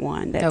not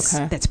one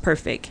that's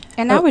perfect.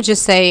 And I would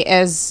just say,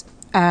 as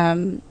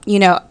you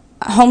know,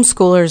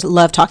 homeschoolers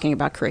love talking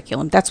about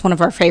curriculum. That's one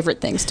of our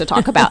favorite things to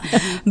talk about.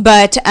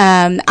 But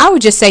I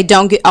would just say,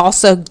 don't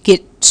also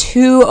get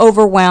too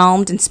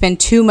overwhelmed and spend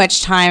too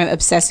much time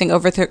obsessing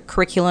over the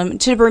curriculum.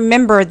 To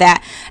remember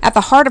that at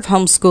the heart of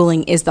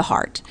homeschooling is the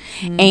heart,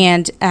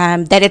 and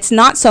that it's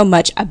not so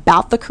much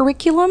about the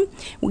curriculum.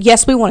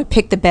 Yes, we want to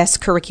pick the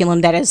best curriculum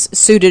that is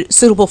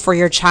suitable for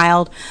your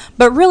child,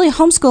 but really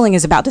homeschooling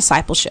is about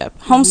discipleship.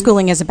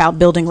 Homeschooling is about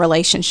building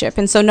relationship,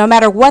 and so no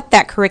matter what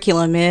that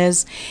curriculum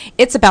is,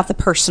 it's about the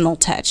personal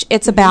touch.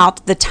 It's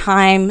about the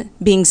time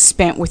being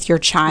spent with your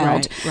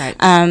child. Right.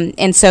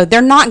 And so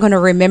they're not going to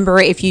remember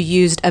if you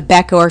used a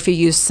Becca or if you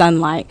used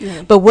Sunlight.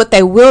 But what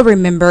they will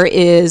remember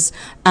is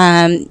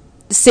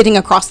sitting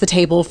across the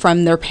table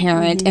from their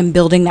parent and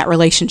building that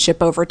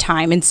relationship over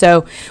time. And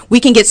so we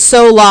can get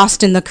so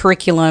lost in the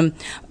curriculum,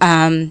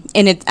 and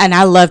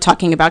I love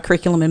talking about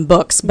curriculum in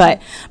books, but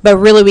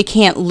really we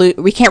can't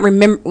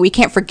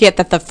forget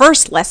that the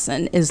first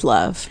lesson is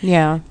love.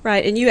 Yeah.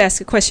 Right, and you asked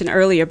a question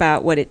earlier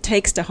about what it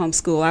takes to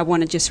homeschool. I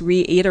want to just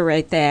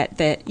reiterate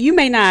that you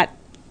may not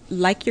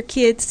like your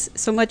kids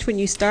so much when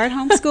you start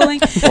homeschooling.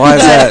 Why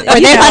is that? Or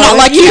they might not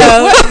like you.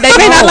 They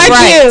may not like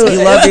Right. you.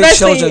 You love your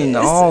Especially- children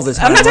all the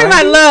time. I'm not talking right?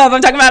 about love.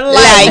 I'm talking about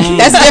like.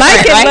 That's different,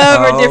 Like and right? love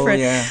are Oh, different.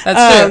 yeah.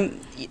 That's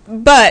true.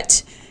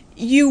 But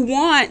you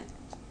want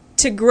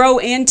to grow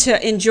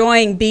into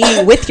enjoying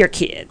being with your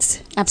kids.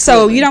 So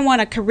Absolutely. you don't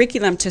want a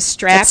curriculum to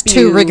strap It's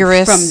too you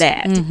rigorous. from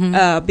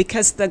that,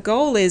 because the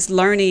goal is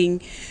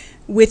learning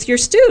with your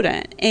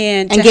student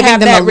and to giving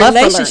have them that a love for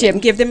relationship learning.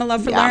 and give them a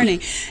love for Yeah.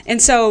 learning.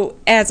 And so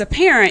as a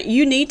parent,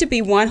 you need to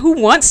be one who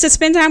wants to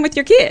spend time with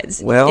your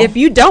kids. Well- if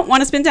you don't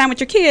want to spend time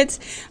with your kids,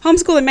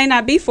 homeschooling may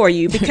not be for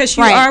you because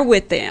you Right. are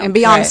with them. And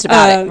be honest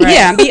about it.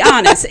 Yeah, be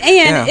honest.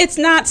 And Yeah. it's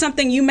not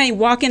something you may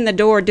walk in the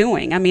door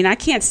doing. I mean, I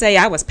can't say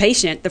I was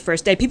patient the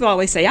first day. People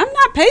always say, I'm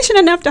not patient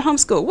enough to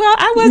homeschool. Well,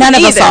 I wasn't None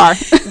of us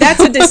either. are.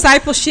 That's a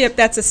discipleship.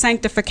 That's a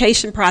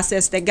sanctification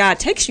process that God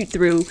takes you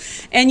through,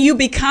 and you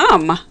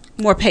become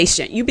more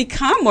patient. You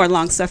become more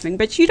long-suffering,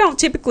 but you don't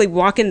typically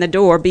walk in the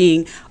door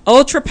being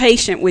ultra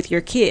patient with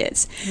your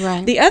kids.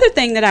 Right. The other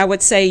thing that I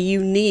would say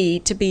you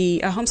need to be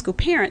a homeschool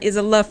parent is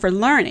a love for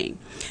learning,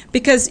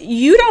 because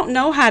you don't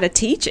know how to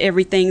teach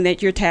everything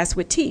that you're tasked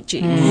with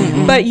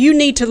teaching, but you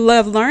need to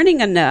love learning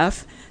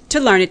enough to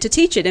learn it, to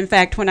teach it. In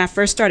fact, when I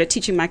first started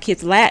teaching my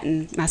kids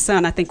Latin, my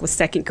son, I think, was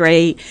second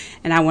grade,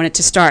 and I wanted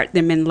to start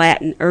them in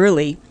Latin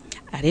early.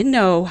 I didn't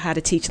know how to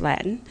teach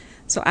Latin.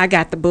 So I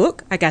got the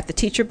book, I got the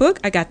teacher book,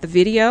 I got the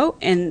video,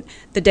 and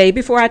the day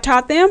before I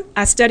taught them,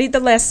 I studied the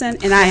lesson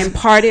and I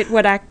imparted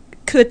what I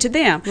could to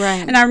them.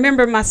 Right. And I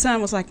remember my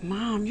son was like,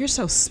 Mom, you're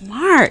so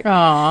smart.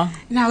 Aw.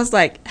 And I was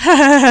like,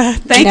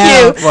 thank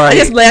No. you. Right. I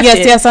just left Yes,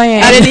 it. yes, I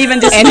am. I didn't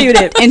even dispute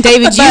it. And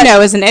David, you know,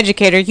 as an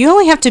educator, you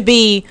only have to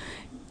be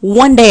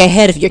one day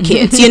ahead of your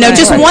kids, you know, Right.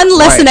 just Right. one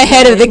lesson Right.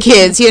 ahead of the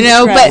kids, you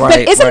know, Right. but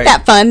Right, isn't right.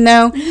 that fun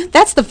though?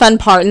 That's the fun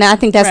part, and I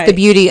think that's the Right.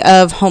 beauty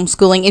of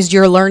homeschooling is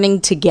you're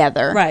learning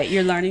together. Right,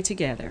 you're learning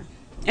together.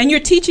 And you're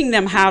teaching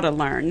them how to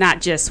learn,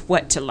 not just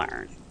what to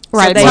learn.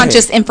 Right, it's not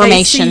just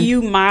information. They see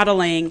you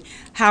modeling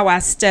how I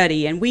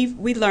study, and we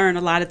learn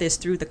a lot of this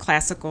through the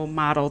classical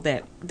model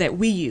that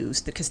we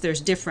use, because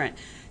there's different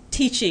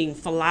teaching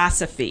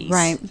philosophies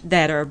Right.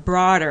 that are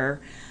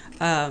broader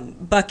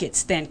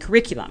buckets than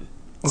curriculum.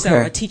 So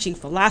Okay. a teaching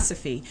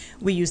philosophy,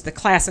 we use the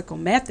classical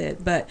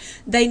method, but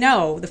they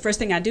know the first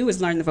thing I do is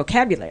learn the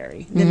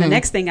vocabulary. Then the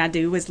next thing I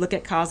do is look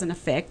at cause and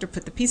effect or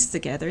put the pieces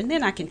together, and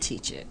then I can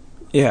teach it.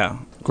 Yeah,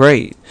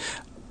 great.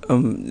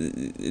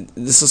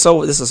 This is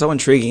so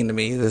intriguing to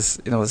me. This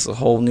is a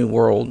whole new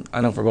world. I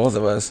know for both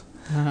of us.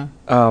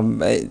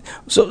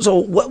 So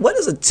what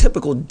is a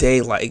typical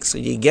day like? So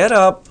you get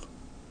up,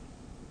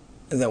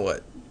 and then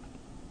what?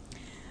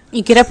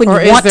 You get up when Or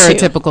you is want there to. a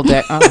typical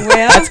day? Oh, Well,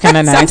 that's kind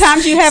of nice.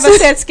 sometimes you have a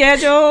set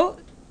schedule.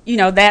 You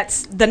know,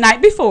 that's the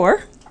night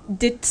before.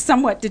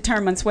 Somewhat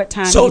determines what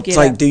time So you it's get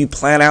like, up. do you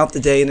plan out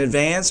the day in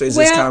advance, or is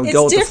this kind of it's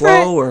go with the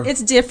different. flow? Or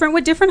It's different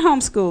with different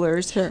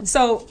homeschoolers. Sure.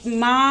 So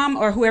mom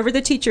or whoever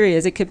the teacher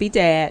is, it could be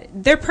dad,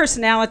 their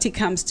personality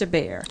comes to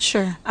bear.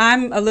 Sure.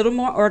 I'm a little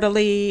more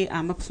orderly.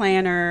 I'm a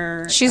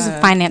planner. She's a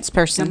finance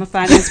person. I'm a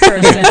finance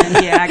person.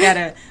 Yeah, I got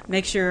to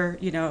make sure,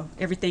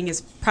 everything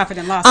is profit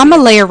and loss. I'm a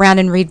lay around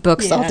and read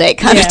books all Yeah, day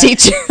kind of yeah.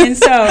 teacher. And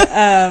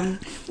so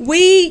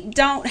we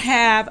don't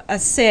have a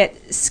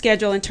set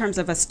schedule in terms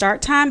of a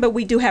start time, but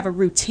we do have a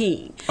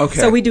routine. Okay.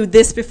 So we do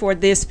this before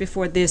this,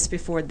 before this,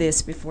 before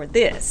this, before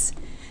this.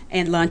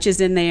 and lunch is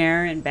in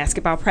there, and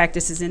basketball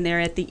practice is in there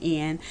at the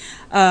end.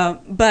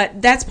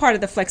 But that's part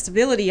of the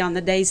flexibility on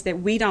the days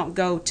that we don't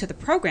go to the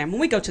program.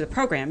 When we go to the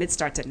program, it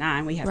starts at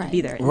 9. We have to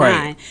be there at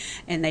 9,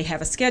 and they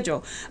have a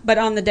schedule. But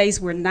on the days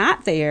we're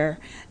not there,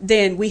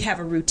 then we have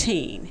a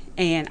routine.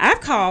 And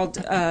I've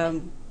called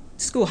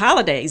school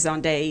holidays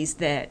on days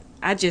that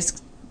I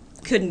just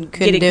couldn't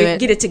get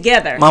it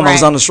together. Mama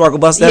was on the struggle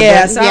bus that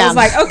day? So I was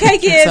like, okay,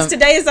 kids,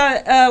 today is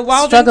a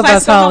Waldron Struggle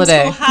bus Classical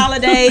holiday. Homeschool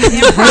holiday,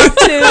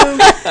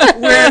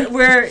 impromptu.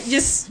 we're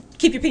just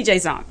keep your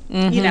PJs on,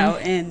 you know,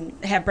 and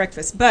have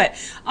breakfast. But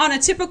on a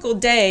typical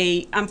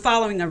day, I'm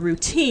following a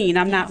routine.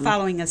 I'm not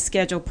following a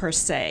schedule per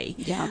se.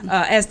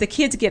 As the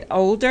kids get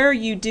older,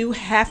 you do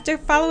have to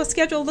follow a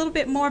schedule a little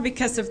bit more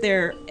because of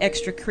their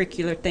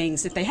extracurricular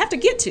things that they have to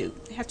get to.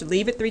 They have to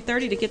leave at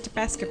 3:30 to get to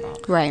basketball.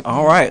 Right.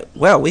 All right.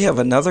 Well, we have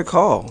another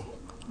call.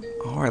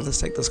 All right, let's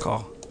take this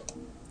call.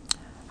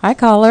 Hi,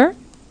 caller.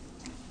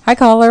 Hi,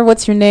 caller.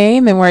 What's your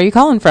name and where are you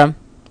calling from?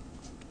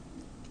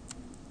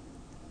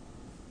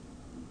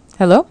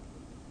 Hello?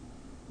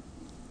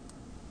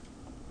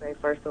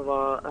 First of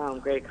all,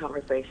 great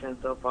conversation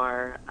so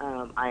far.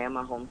 I am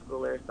a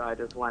homeschooler, so I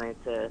just wanted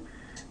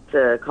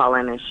to call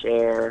in and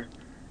share.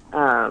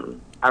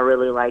 I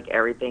really like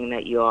everything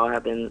that you all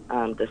have been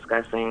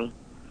discussing.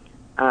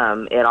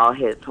 It all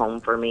hits home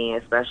for me,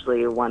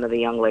 especially one of the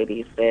young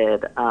ladies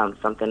said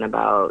something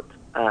about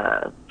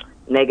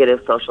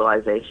negative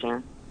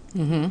socialization.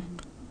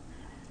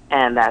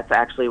 And that's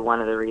actually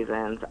one of the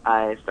reasons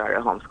I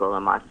started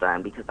homeschooling my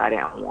son, because I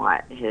didn't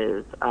want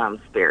his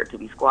spirit to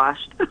be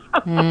squashed.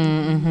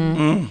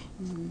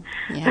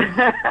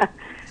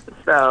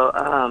 So,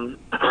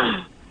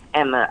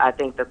 and I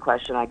think the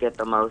question I get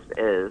the most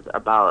is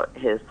about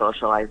his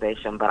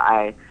socialization, but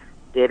I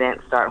didn't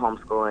start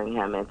homeschooling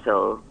him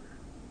until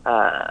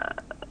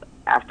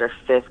after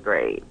 5th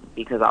grade,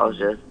 because I was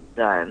just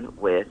done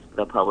with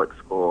the public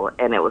school,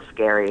 and it was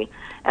scary.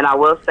 And I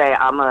will say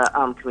I'm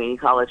a community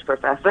college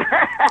professor.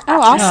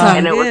 Oh, awesome.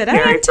 And it was Good.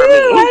 scary I am too.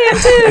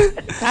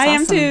 for me. I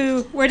am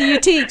too. Where do you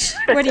teach?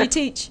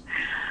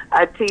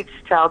 I teach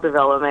child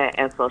development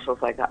and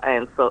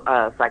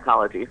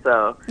psychology.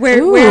 So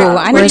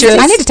I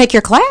need to take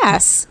your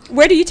class.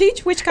 Where do you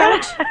teach? Which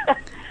college?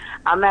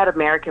 I'm at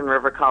American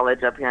River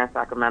College up here in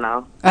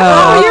Sacramento.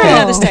 Oh, you're in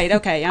another state.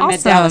 Okay, I'm at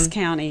Awesome. Dallas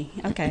County.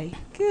 Okay,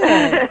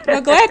 good.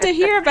 Well, glad to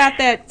hear about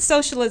that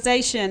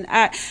socialization.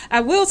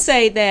 I will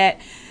say that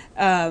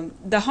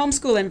the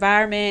homeschool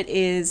environment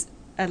is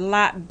a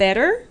lot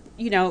better.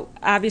 You know,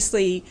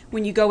 obviously,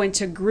 when you go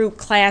into group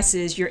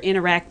classes, you're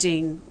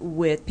interacting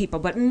with people.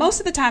 But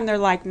most of the time, they're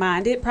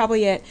like-minded.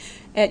 Probably at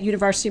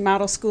University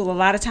Model School, a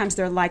lot of times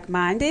they're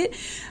like-minded.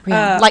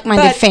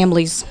 Like-minded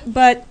families.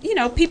 But, you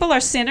know, people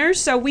are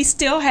sinners, so we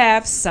still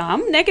have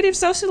some negative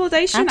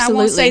socialization. Absolutely. I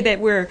won't say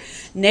that we're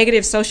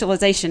negative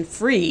socialization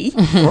free,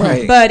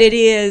 Right. but it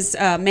is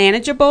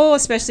manageable,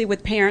 especially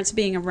with parents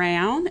being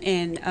around.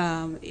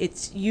 And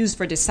it's used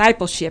for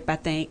discipleship, I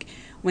think.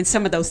 When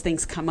some of those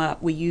things come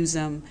up, we use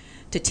them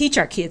to teach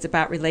our kids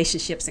about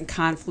relationships and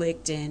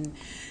conflict and,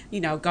 you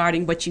know,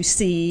 guarding what you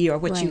see or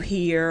what you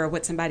hear or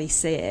what somebody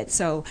said.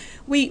 So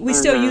we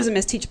still use them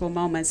as teachable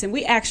moments. And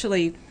we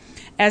actually,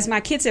 as my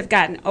kids have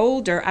gotten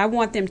older, I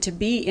want them to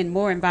be in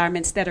more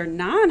environments that are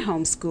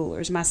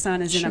non-homeschoolers. My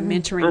son is in a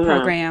mentoring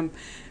program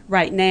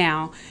right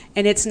now,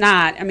 and it's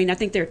not, I mean, I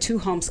think there are 2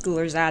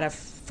 homeschoolers out of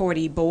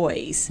 40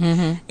 boys.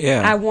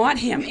 Yeah. I want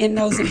him in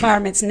those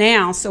environments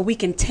now so we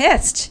can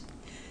test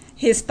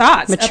his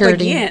thoughts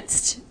Maturity.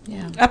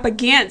 up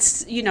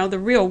against, you know, the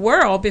real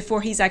world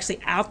before he's actually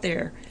out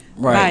there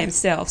by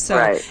himself.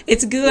 So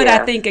it's good,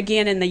 I think,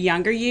 again, in the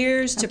younger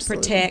years to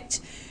protect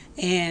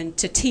and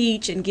to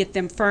teach and get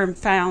them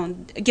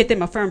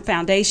a firm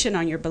foundation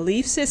on your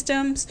belief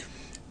systems.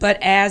 But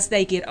as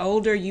they get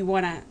older, you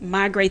want to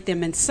migrate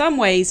them in some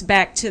ways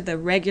back to the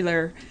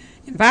regular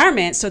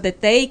environment so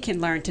that they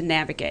can learn to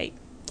navigate.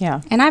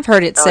 Yeah. And I've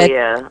heard it said.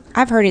 yeah.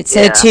 I've heard it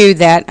said too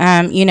that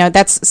you know,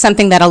 that's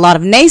something that a lot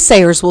of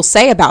naysayers will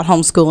say about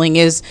homeschooling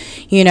is,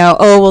 you know,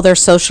 oh well, there's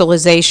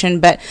socialization,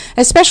 but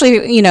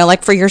especially, you know,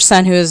 like for your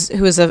son who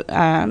is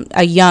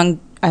a young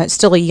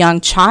still a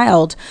young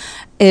child,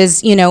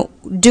 is, you know,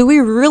 do we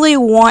really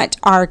want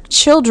our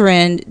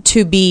children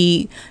to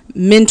be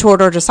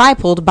mentored or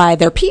discipled by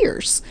their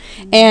peers?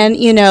 And,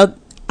 you know,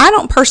 I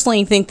don't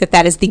personally think that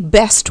that is the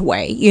best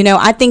way. You know,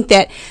 I think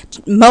that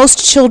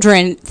most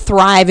children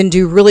thrive and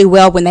do really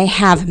well when they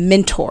have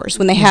mentors,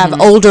 when they have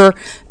older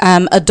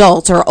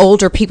adults or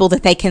older people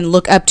that they can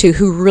look up to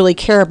who really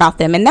care about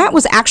them. And that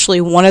was actually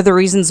one of the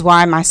reasons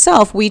why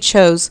we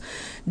chose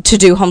to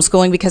do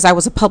homeschooling because I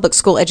was a public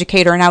school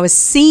educator and I was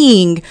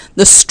seeing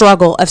the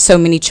struggle of so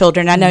many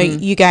children. I know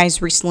you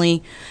guys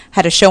recently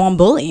had a show on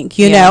bullying,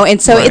 you know,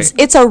 and so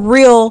it's a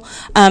real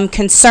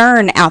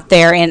concern out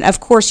there. And of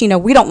course, you know,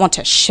 we don't want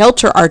to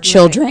shelter our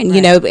children,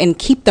 you know, and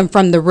keep them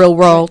from the real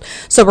world.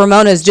 So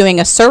Ramona is doing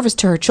a service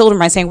to her children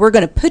by saying, we're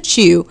going to put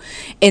you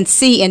and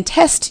see and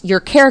test your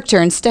character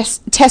and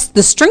test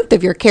the strength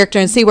of your character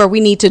and see where we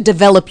need to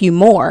develop you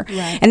more.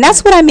 And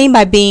that's what I mean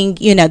by being,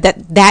 you know,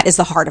 that is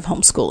the heart of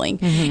homeschooling,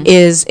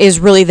 is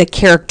really the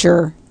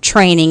character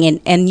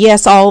training. And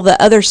yes, all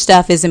the other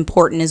stuff is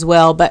important as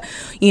well, but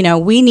you know,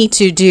 we need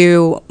to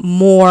do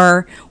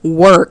more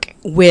work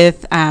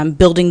with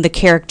building the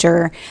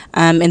character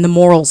and the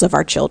morals of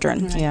our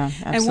children. Yeah,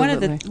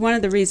 absolutely. And one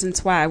of the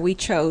reasons why we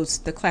chose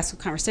the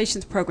Classroom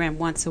Conversations program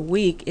once a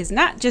week is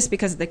not just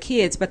because of the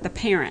kids, but the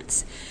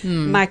parents.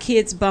 My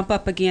kids bump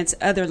up against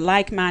other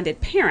like-minded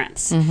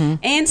parents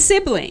and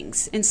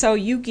siblings, and so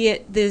you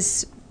get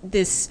this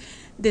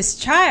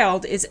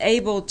child is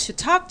able to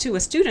talk to a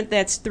student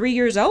that's 3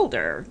 years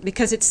older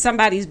because it's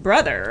somebody's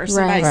brother or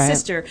somebody's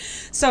sister.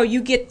 So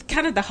you get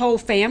kind of the whole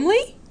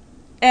family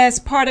as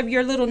part of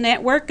your little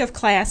network of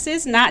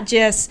classes, not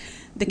just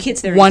the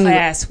kids they're in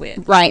class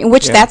with. Right,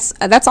 which that's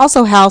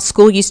also how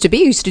school used to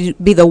be. It used to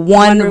be the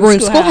one room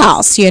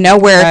schoolhouse, you know,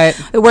 where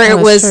it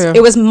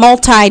was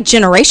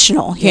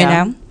multi-generational, you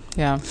know.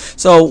 Yeah.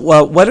 So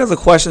what other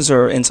questions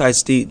or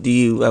insights do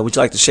you would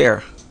you like to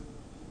share?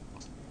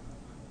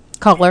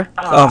 Caller.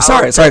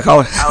 Sorry,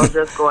 caller. I was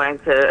just going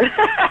to.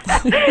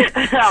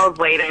 I was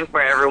waiting for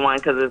everyone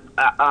because it's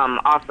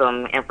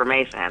awesome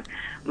information.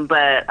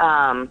 But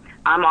I'm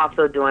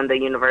also doing the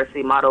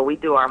university model. We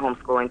do our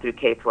homeschooling through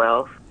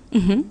K-12,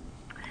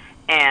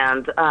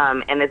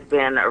 and it's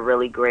been a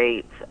really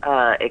great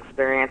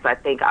experience. I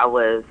think I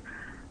was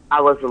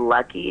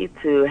lucky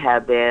to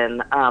have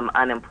been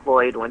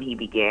unemployed when he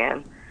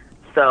began,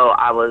 so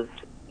I was,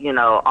 you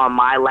know, on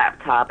my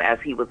laptop as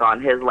he was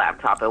on his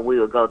laptop, and we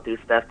would go through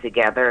stuff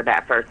together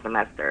that first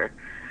semester.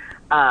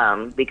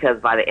 Because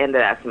by the end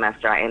of that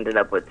semester, I ended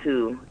up with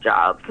 2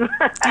 jobs.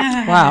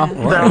 Wow.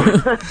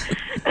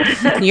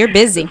 So, you're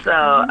busy.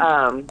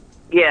 So,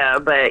 yeah,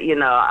 but, you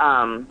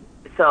know,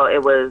 so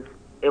it was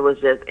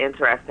just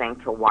interesting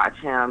to watch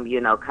him, you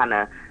know, kind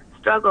of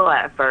struggle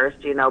at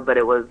first, you know, but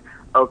it was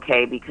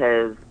okay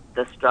because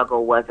the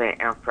struggle wasn't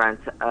in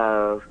front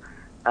of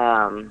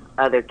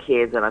other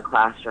kids in a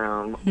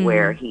classroom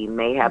where he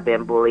may have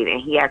been bullied,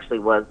 and he actually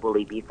was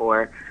bullied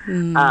before.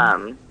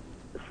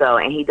 So,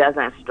 and he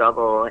doesn't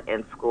struggle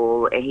in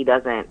school, and he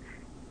doesn't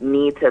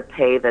need to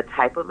pay the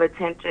type of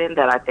attention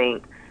that I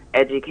think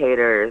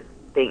educators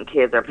think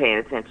kids are paying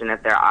attention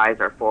if their eyes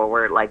are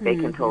forward. Like they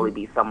can totally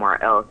be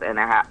somewhere else, and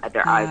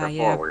their eyes are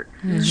forward.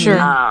 Sure.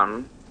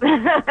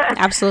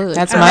 Absolutely.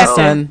 That's my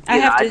son.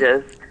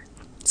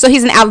 So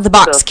he's an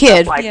out-of-the-box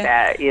kid. Like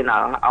that, you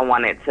know, I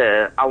wanted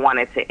to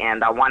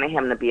end. I wanted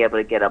him to be able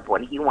to get up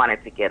when he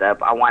wanted to get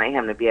up. I wanted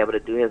him to be able to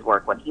do his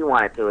work when he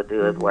wanted to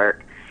do his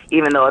work.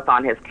 Even though it's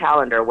on his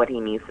calendar what he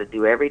needs to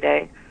do every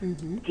day,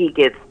 he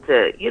gets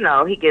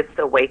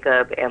to wake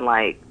up and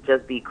like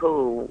just be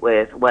cool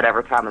with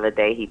whatever time of the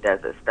day he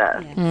does his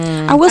stuff.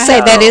 I will say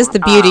that is the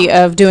beauty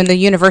of doing the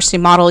university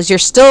model is you're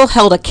still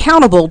held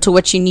accountable to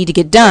what you need to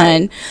get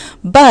done,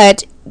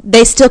 but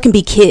they still can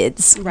be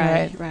kids.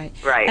 Right.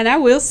 And I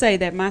will say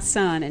that my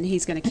son, and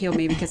he's going to kill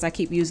me because I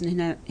keep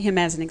using him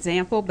as an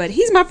example, but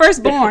he's my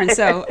firstborn,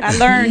 so I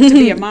learned to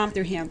be a mom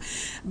through him.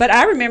 But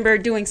I remember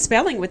doing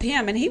spelling with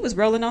him, and he was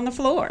rolling on the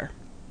floor.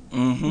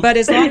 But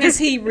as long as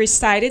he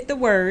recited the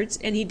words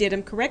and he did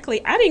them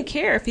correctly, I didn't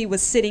care if he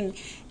was sitting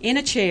in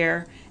a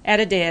chair at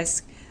a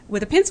desk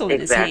with a pencil in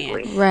his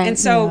hand. Right. And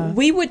so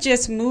we would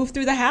just move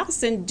through the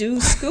house and do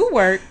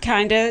schoolwork,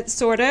 kind of,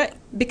 sort of,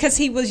 because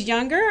he was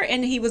younger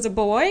and he was a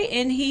boy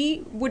and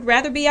he would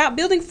rather be out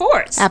building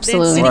forts.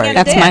 Absolutely. Than sitting at a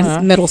That's desk.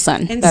 my middle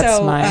son. And That's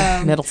so,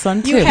 my middle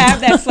son, too. You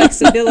have that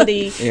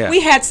flexibility. We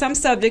had some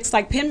subjects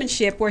like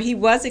penmanship where he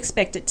was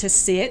expected to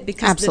sit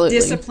because the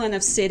discipline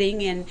of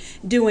sitting and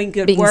doing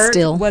good work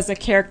was a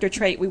character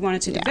trait we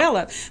wanted to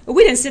develop. But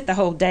we didn't sit the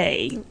whole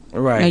day.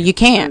 Right. No, you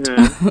can't.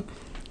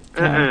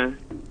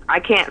 I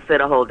can't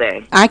sit a whole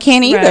day. I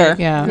can't either. Right.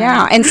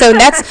 Yeah. And so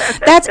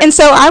that's and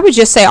so I would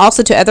just say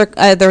also to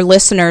other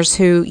listeners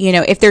who, you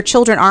know, if their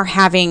children are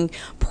having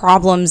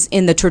problems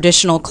in the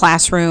traditional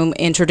classroom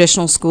in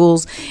traditional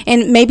schools,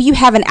 and maybe you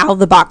have an out of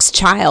the box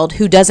child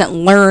who doesn't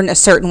learn a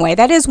certain way,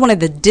 that is one of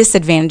the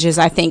disadvantages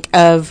I think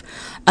of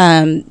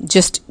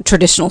just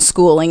traditional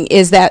schooling,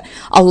 is that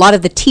a lot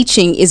of the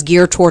teaching is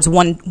geared towards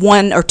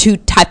one or two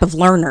type of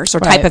learners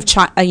or type of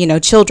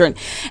children.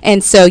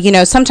 And so, you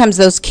know, sometimes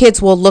those kids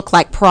will look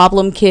like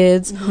problem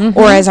kids,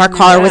 or as our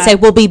caller would say,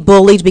 will be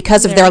bullied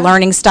because of their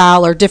learning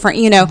style or different,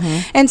 you know.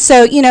 And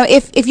so, you know,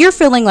 if you're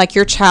feeling like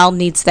your child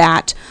needs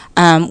that,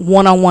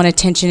 one-on-one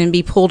attention and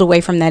be pulled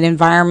away from that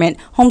environment,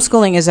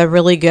 homeschooling is a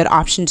really good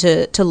option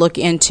to look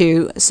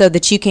into so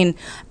that you can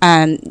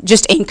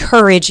just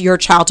encourage your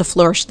child to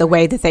flourish the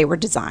way that they were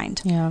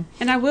designed. Yeah.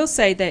 And I will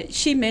say that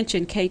she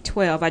mentioned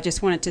K-12. I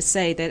just wanted to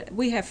say that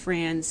we have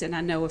friends, and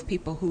I know of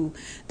people who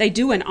they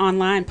do an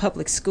online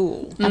public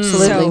school.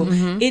 Absolutely.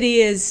 So it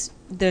is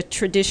the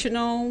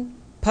traditional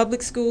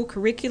public school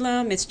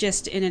curriculum. It's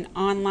just in an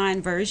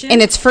online version.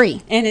 And it's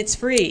free. And it's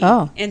free.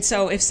 Oh. And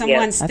so if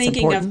someone's That's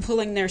thinking important. of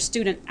pulling their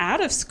student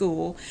out of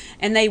school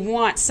and they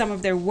want some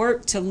of their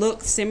work to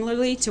look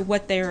similarly to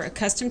what they're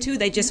accustomed to,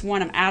 they just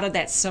want them out of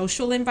that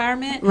social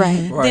environment.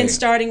 Right. Right. Then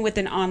starting with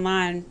an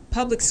online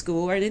public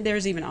school, or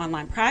there's even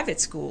online private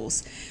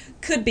schools,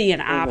 could be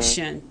an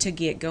option to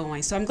get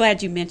going. So I'm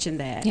glad you mentioned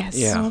that. Yes.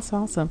 Yeah. That's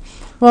awesome.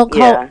 Well,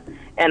 Yeah.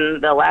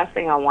 And the last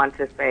thing I want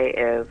to say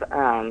is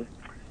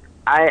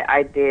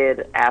I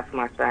did ask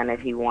my son if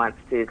he wants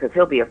to, because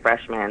he'll be a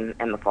freshman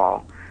in the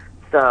fall.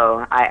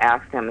 So I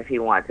asked him if he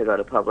wanted to go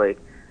to public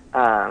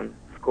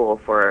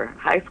school for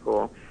high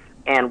school.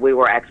 And we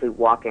were actually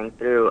walking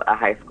through a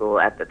high school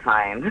at the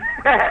time.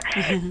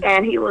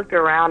 And he looked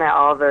around at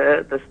all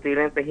the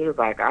students, and he was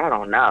like, I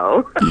don't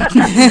know.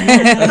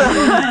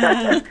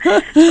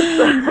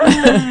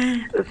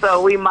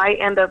 So we might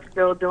end up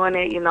still doing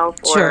it,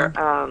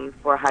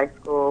 for high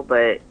school.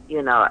 But,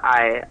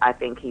 I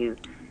think he's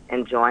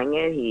enjoying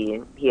it.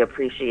 He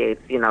appreciates,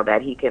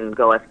 that he can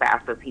go as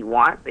fast as he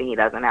wants, and he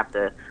doesn't have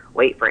to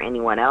wait for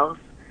anyone else.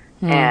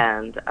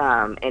 And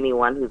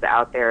anyone who's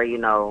out there,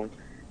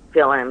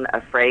 feeling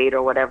afraid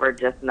or whatever,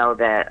 just know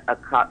that a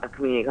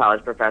community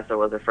college professor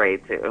was afraid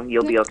too.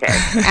 You'll be okay.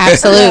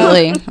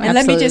 Absolutely. And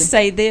let me just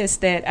say this,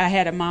 that I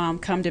had a mom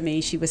come to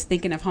me. She was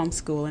thinking of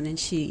homeschooling, and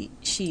she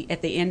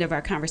at the end of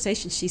our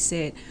conversation, she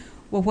said,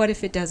 well, what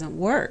if it doesn't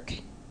work?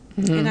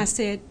 And I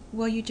said,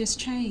 well, you just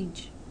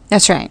change.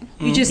 That's right.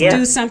 You just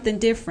do something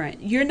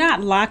different. You're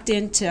not locked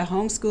into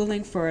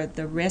homeschooling for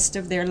the rest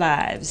of their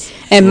lives.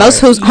 And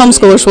most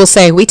homeschoolers will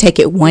say, we take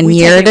it one We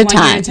year take at a it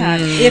 1 year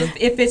time.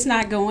 If it's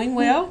not going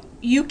well,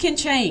 you can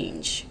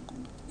change.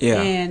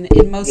 Yeah. And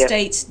in most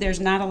states,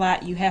 there's not a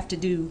lot you have to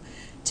do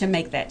to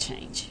make that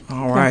change.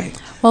 All right.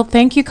 Well,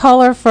 thank you,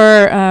 caller,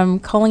 for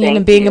calling in Thank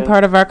and being a you.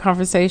 part of our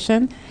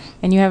conversation.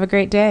 And you have a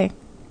great day.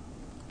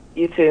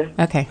 You too.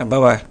 Okay.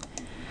 Bye-bye.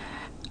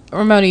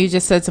 Ramona, you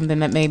just said something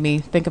that made me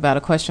think about a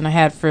question I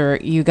had for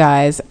you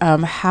guys.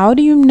 How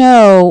do you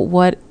know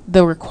what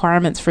the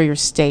requirements for your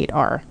state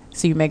are?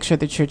 So you make sure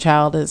that your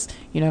child is,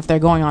 if they're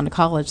going on to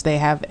college, they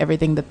have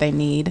everything that they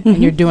need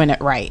and you're doing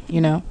it right,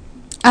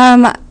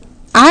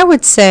 I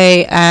would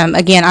say,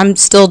 again, I'm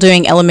still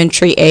doing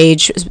elementary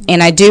age,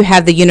 and I do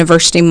have the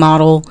university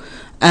model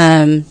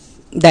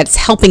that's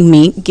helping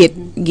me get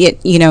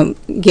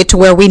to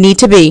where we need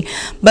to be.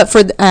 But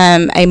for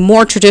a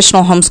more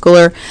traditional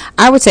homeschooler,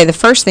 I would say the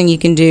first thing you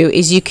can do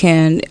is you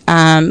can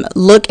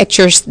look at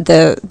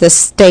the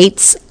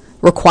state's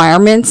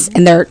requirements,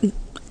 and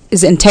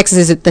is it in Texas,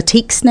 is it the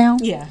TEKS now?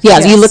 Yeah. Yeah,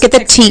 Yes. you look at the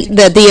Texas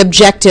the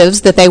objectives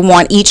that they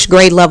want each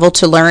grade level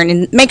to learn,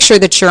 and make sure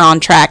that you're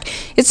on track.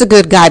 It's a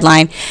good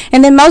guideline.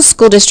 And then most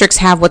school districts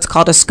have what's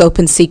called a scope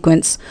and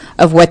sequence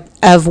of what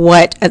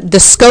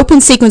the scope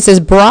and sequence is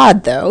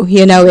broad, though.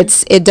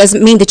 It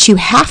doesn't mean that you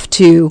have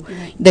to,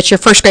 that your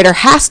first grader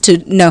has to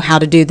know how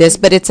to do this,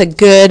 but it's a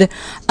good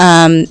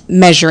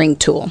measuring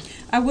tool.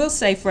 I will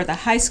say for the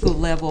high school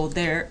level,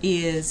 there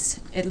is,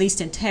 at least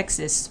in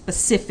Texas,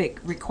 specific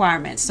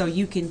requirements. So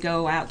you can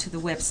go out to the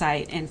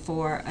website, and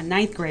for a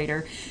 9th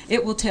grader,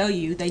 it will tell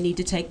you they need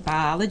to take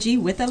biology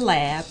with a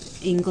lab,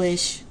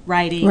 English,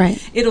 writing.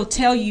 Right. It'll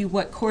tell you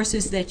what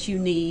courses that you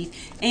need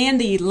and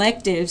the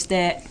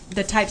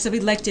types of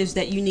electives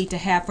that you need to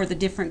have for the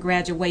different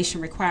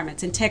graduation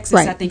requirements. In Texas,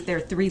 Right. I think there are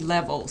 3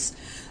 levels.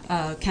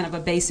 Kind of a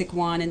basic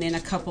one, and then a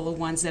couple of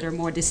ones that are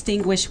more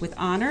distinguished with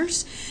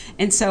honors.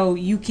 And so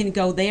you can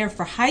go there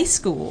for high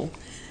school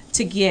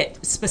to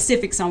get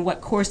specifics on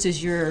what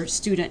courses your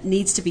student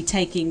needs to be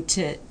taking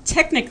to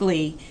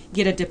technically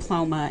get a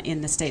diploma in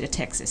the state of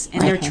Texas.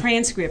 And their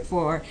transcript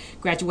for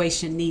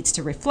graduation needs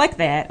to reflect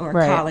that, or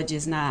Right. college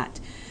is not,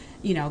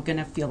 going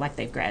to feel like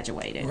they've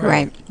graduated.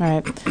 Right.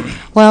 Right.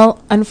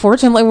 Well,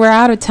 unfortunately, we're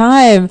out of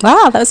time.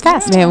 Wow, that was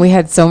fast. Man, we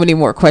had so many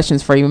more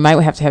questions for you. We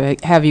might have to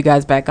have you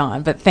guys back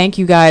on. But thank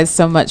you guys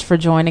so much for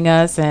joining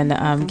us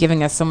and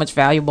giving us so much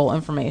valuable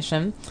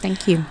information.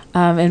 Thank you.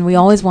 And we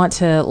always want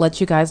to let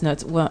you guys know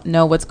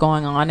what's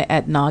going on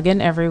at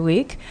Noggin every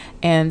week.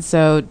 And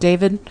so,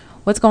 David,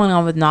 what's going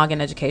on with Noggin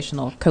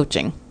Educational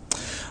Coaching?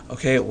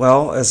 Okay,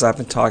 well, as I've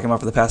been talking about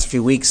for the past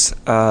few weeks,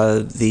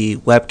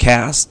 the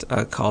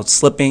webcast called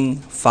Slipping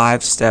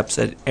 5 Steps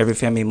That Every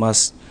Family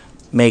Must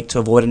Make to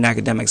Avoid an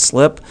Academic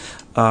Slip.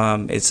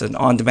 It's an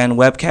on-demand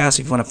webcast.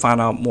 If you want to find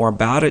out more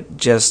about it,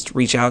 just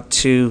reach out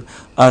to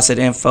us at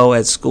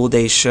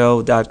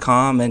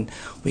info@schooldayshow.com, and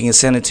we can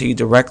send it to you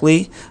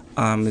directly.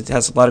 It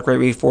has a lot of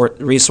great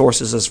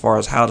resources as far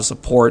as how to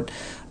support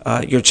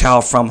your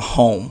child from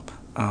home.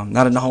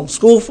 not in the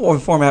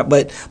homeschool format,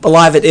 but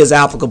live it is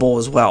applicable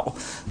as well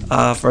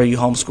for you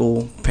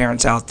homeschool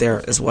parents out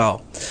there as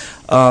well.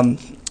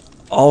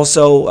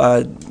 Also,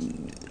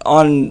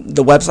 on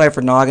the website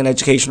for Noggin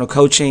Educational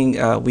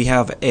Coaching, we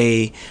have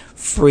a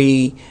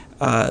free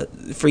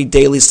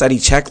daily study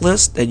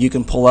checklist that you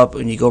can pull up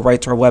when you go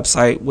right to our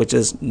website, which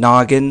is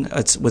Noggin,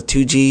 it's with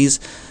 2 G's,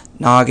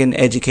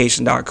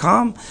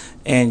 noggineducation.com,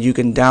 and you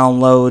can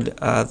download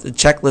the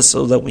checklist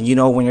so that when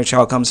your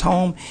child comes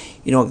home,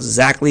 you know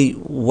exactly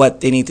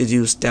what they need to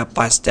do step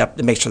by step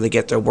to make sure they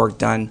get their work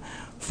done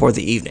for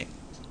the evening.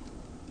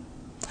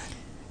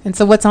 And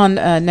so what's on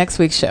next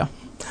week's show?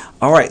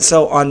 All right,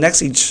 so on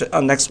next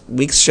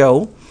week's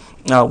show,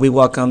 we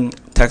welcome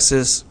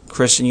Texas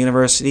Christian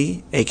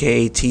University,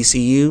 aka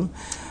TCU,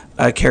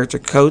 character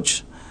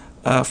coach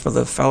for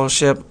the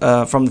fellowship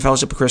from the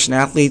Fellowship of Christian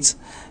Athletes,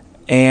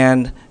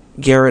 and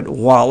Garrett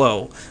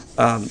Wallow.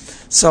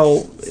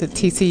 So It's a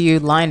TCU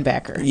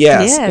linebacker.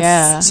 yes.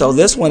 Yeah. So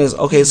this one is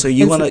okay. So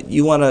you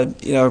wanna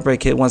every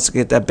kid wants to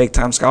get that big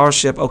time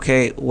scholarship.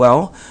 Okay,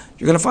 well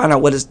you're gonna find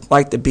out what it's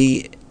like to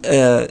be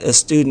a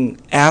student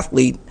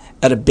athlete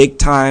at a big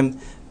time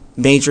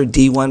major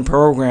D1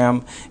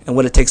 program, and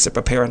what it takes to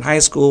prepare in high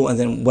school, and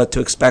then what to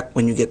expect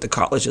when you get to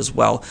college as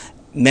well,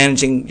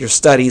 managing your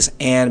studies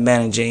and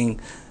managing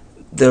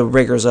the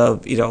rigors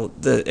of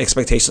the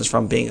expectations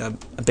from being a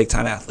big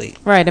time athlete.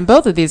 Right, and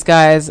both of these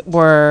guys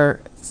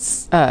were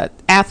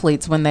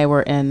athletes when they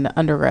were in not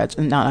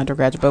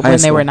undergraduate, but when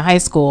they were in high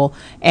school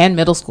and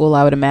middle school,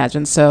 I would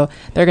imagine. So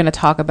they're going to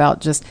talk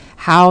about just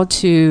how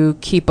to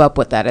keep up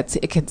with that.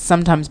 It can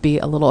sometimes be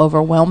a little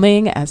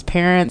overwhelming as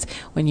parents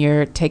when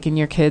you're taking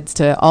your kids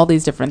to all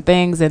these different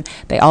things, and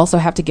they also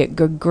have to get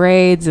good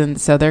grades,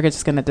 and so they're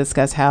just going to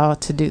discuss how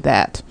to do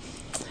that.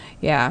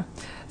 Yeah.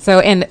 So,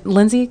 and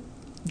Lindsay,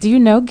 do you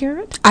know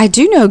Garrett? I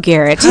do know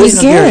Garrett.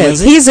 Who's Garrett?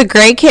 He's a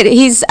great kid.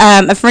 He's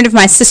a friend of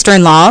my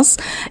sister-in-law's,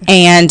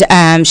 and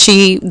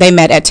they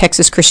met at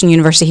Texas Christian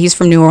University. He's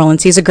from New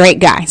Orleans. He's a great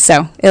guy,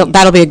 so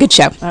that'll be a good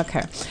show.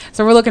 Okay.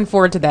 So we're looking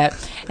forward to that.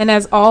 And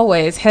as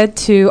always, head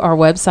to our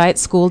website,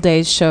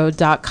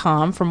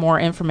 schooldayshow.com, for more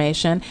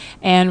information.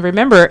 And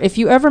remember, if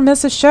you ever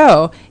miss a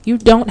show, you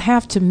don't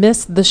have to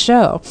miss the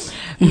show.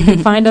 You can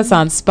find us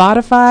on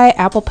Spotify,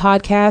 Apple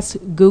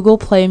Podcasts, Google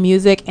Play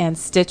Music, and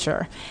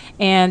Stitcher.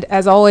 And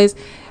as always,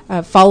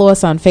 follow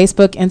us on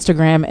Facebook,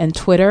 Instagram, and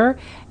Twitter.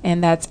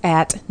 And that's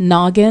at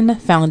Noggin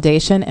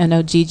Foundation,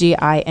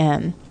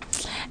 Noggin.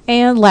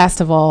 And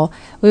last of all,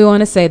 we want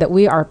to say that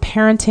we are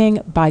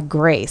parenting by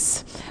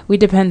grace. We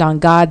depend on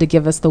God to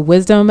give us the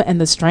wisdom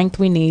and the strength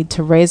we need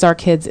to raise our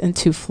kids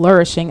into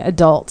flourishing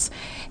adults.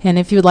 And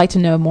if you would like to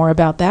know more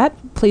about that,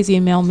 please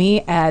email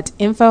me at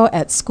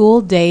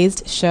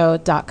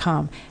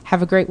info@schooldaysedshow.com.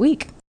 Have a great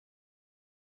week.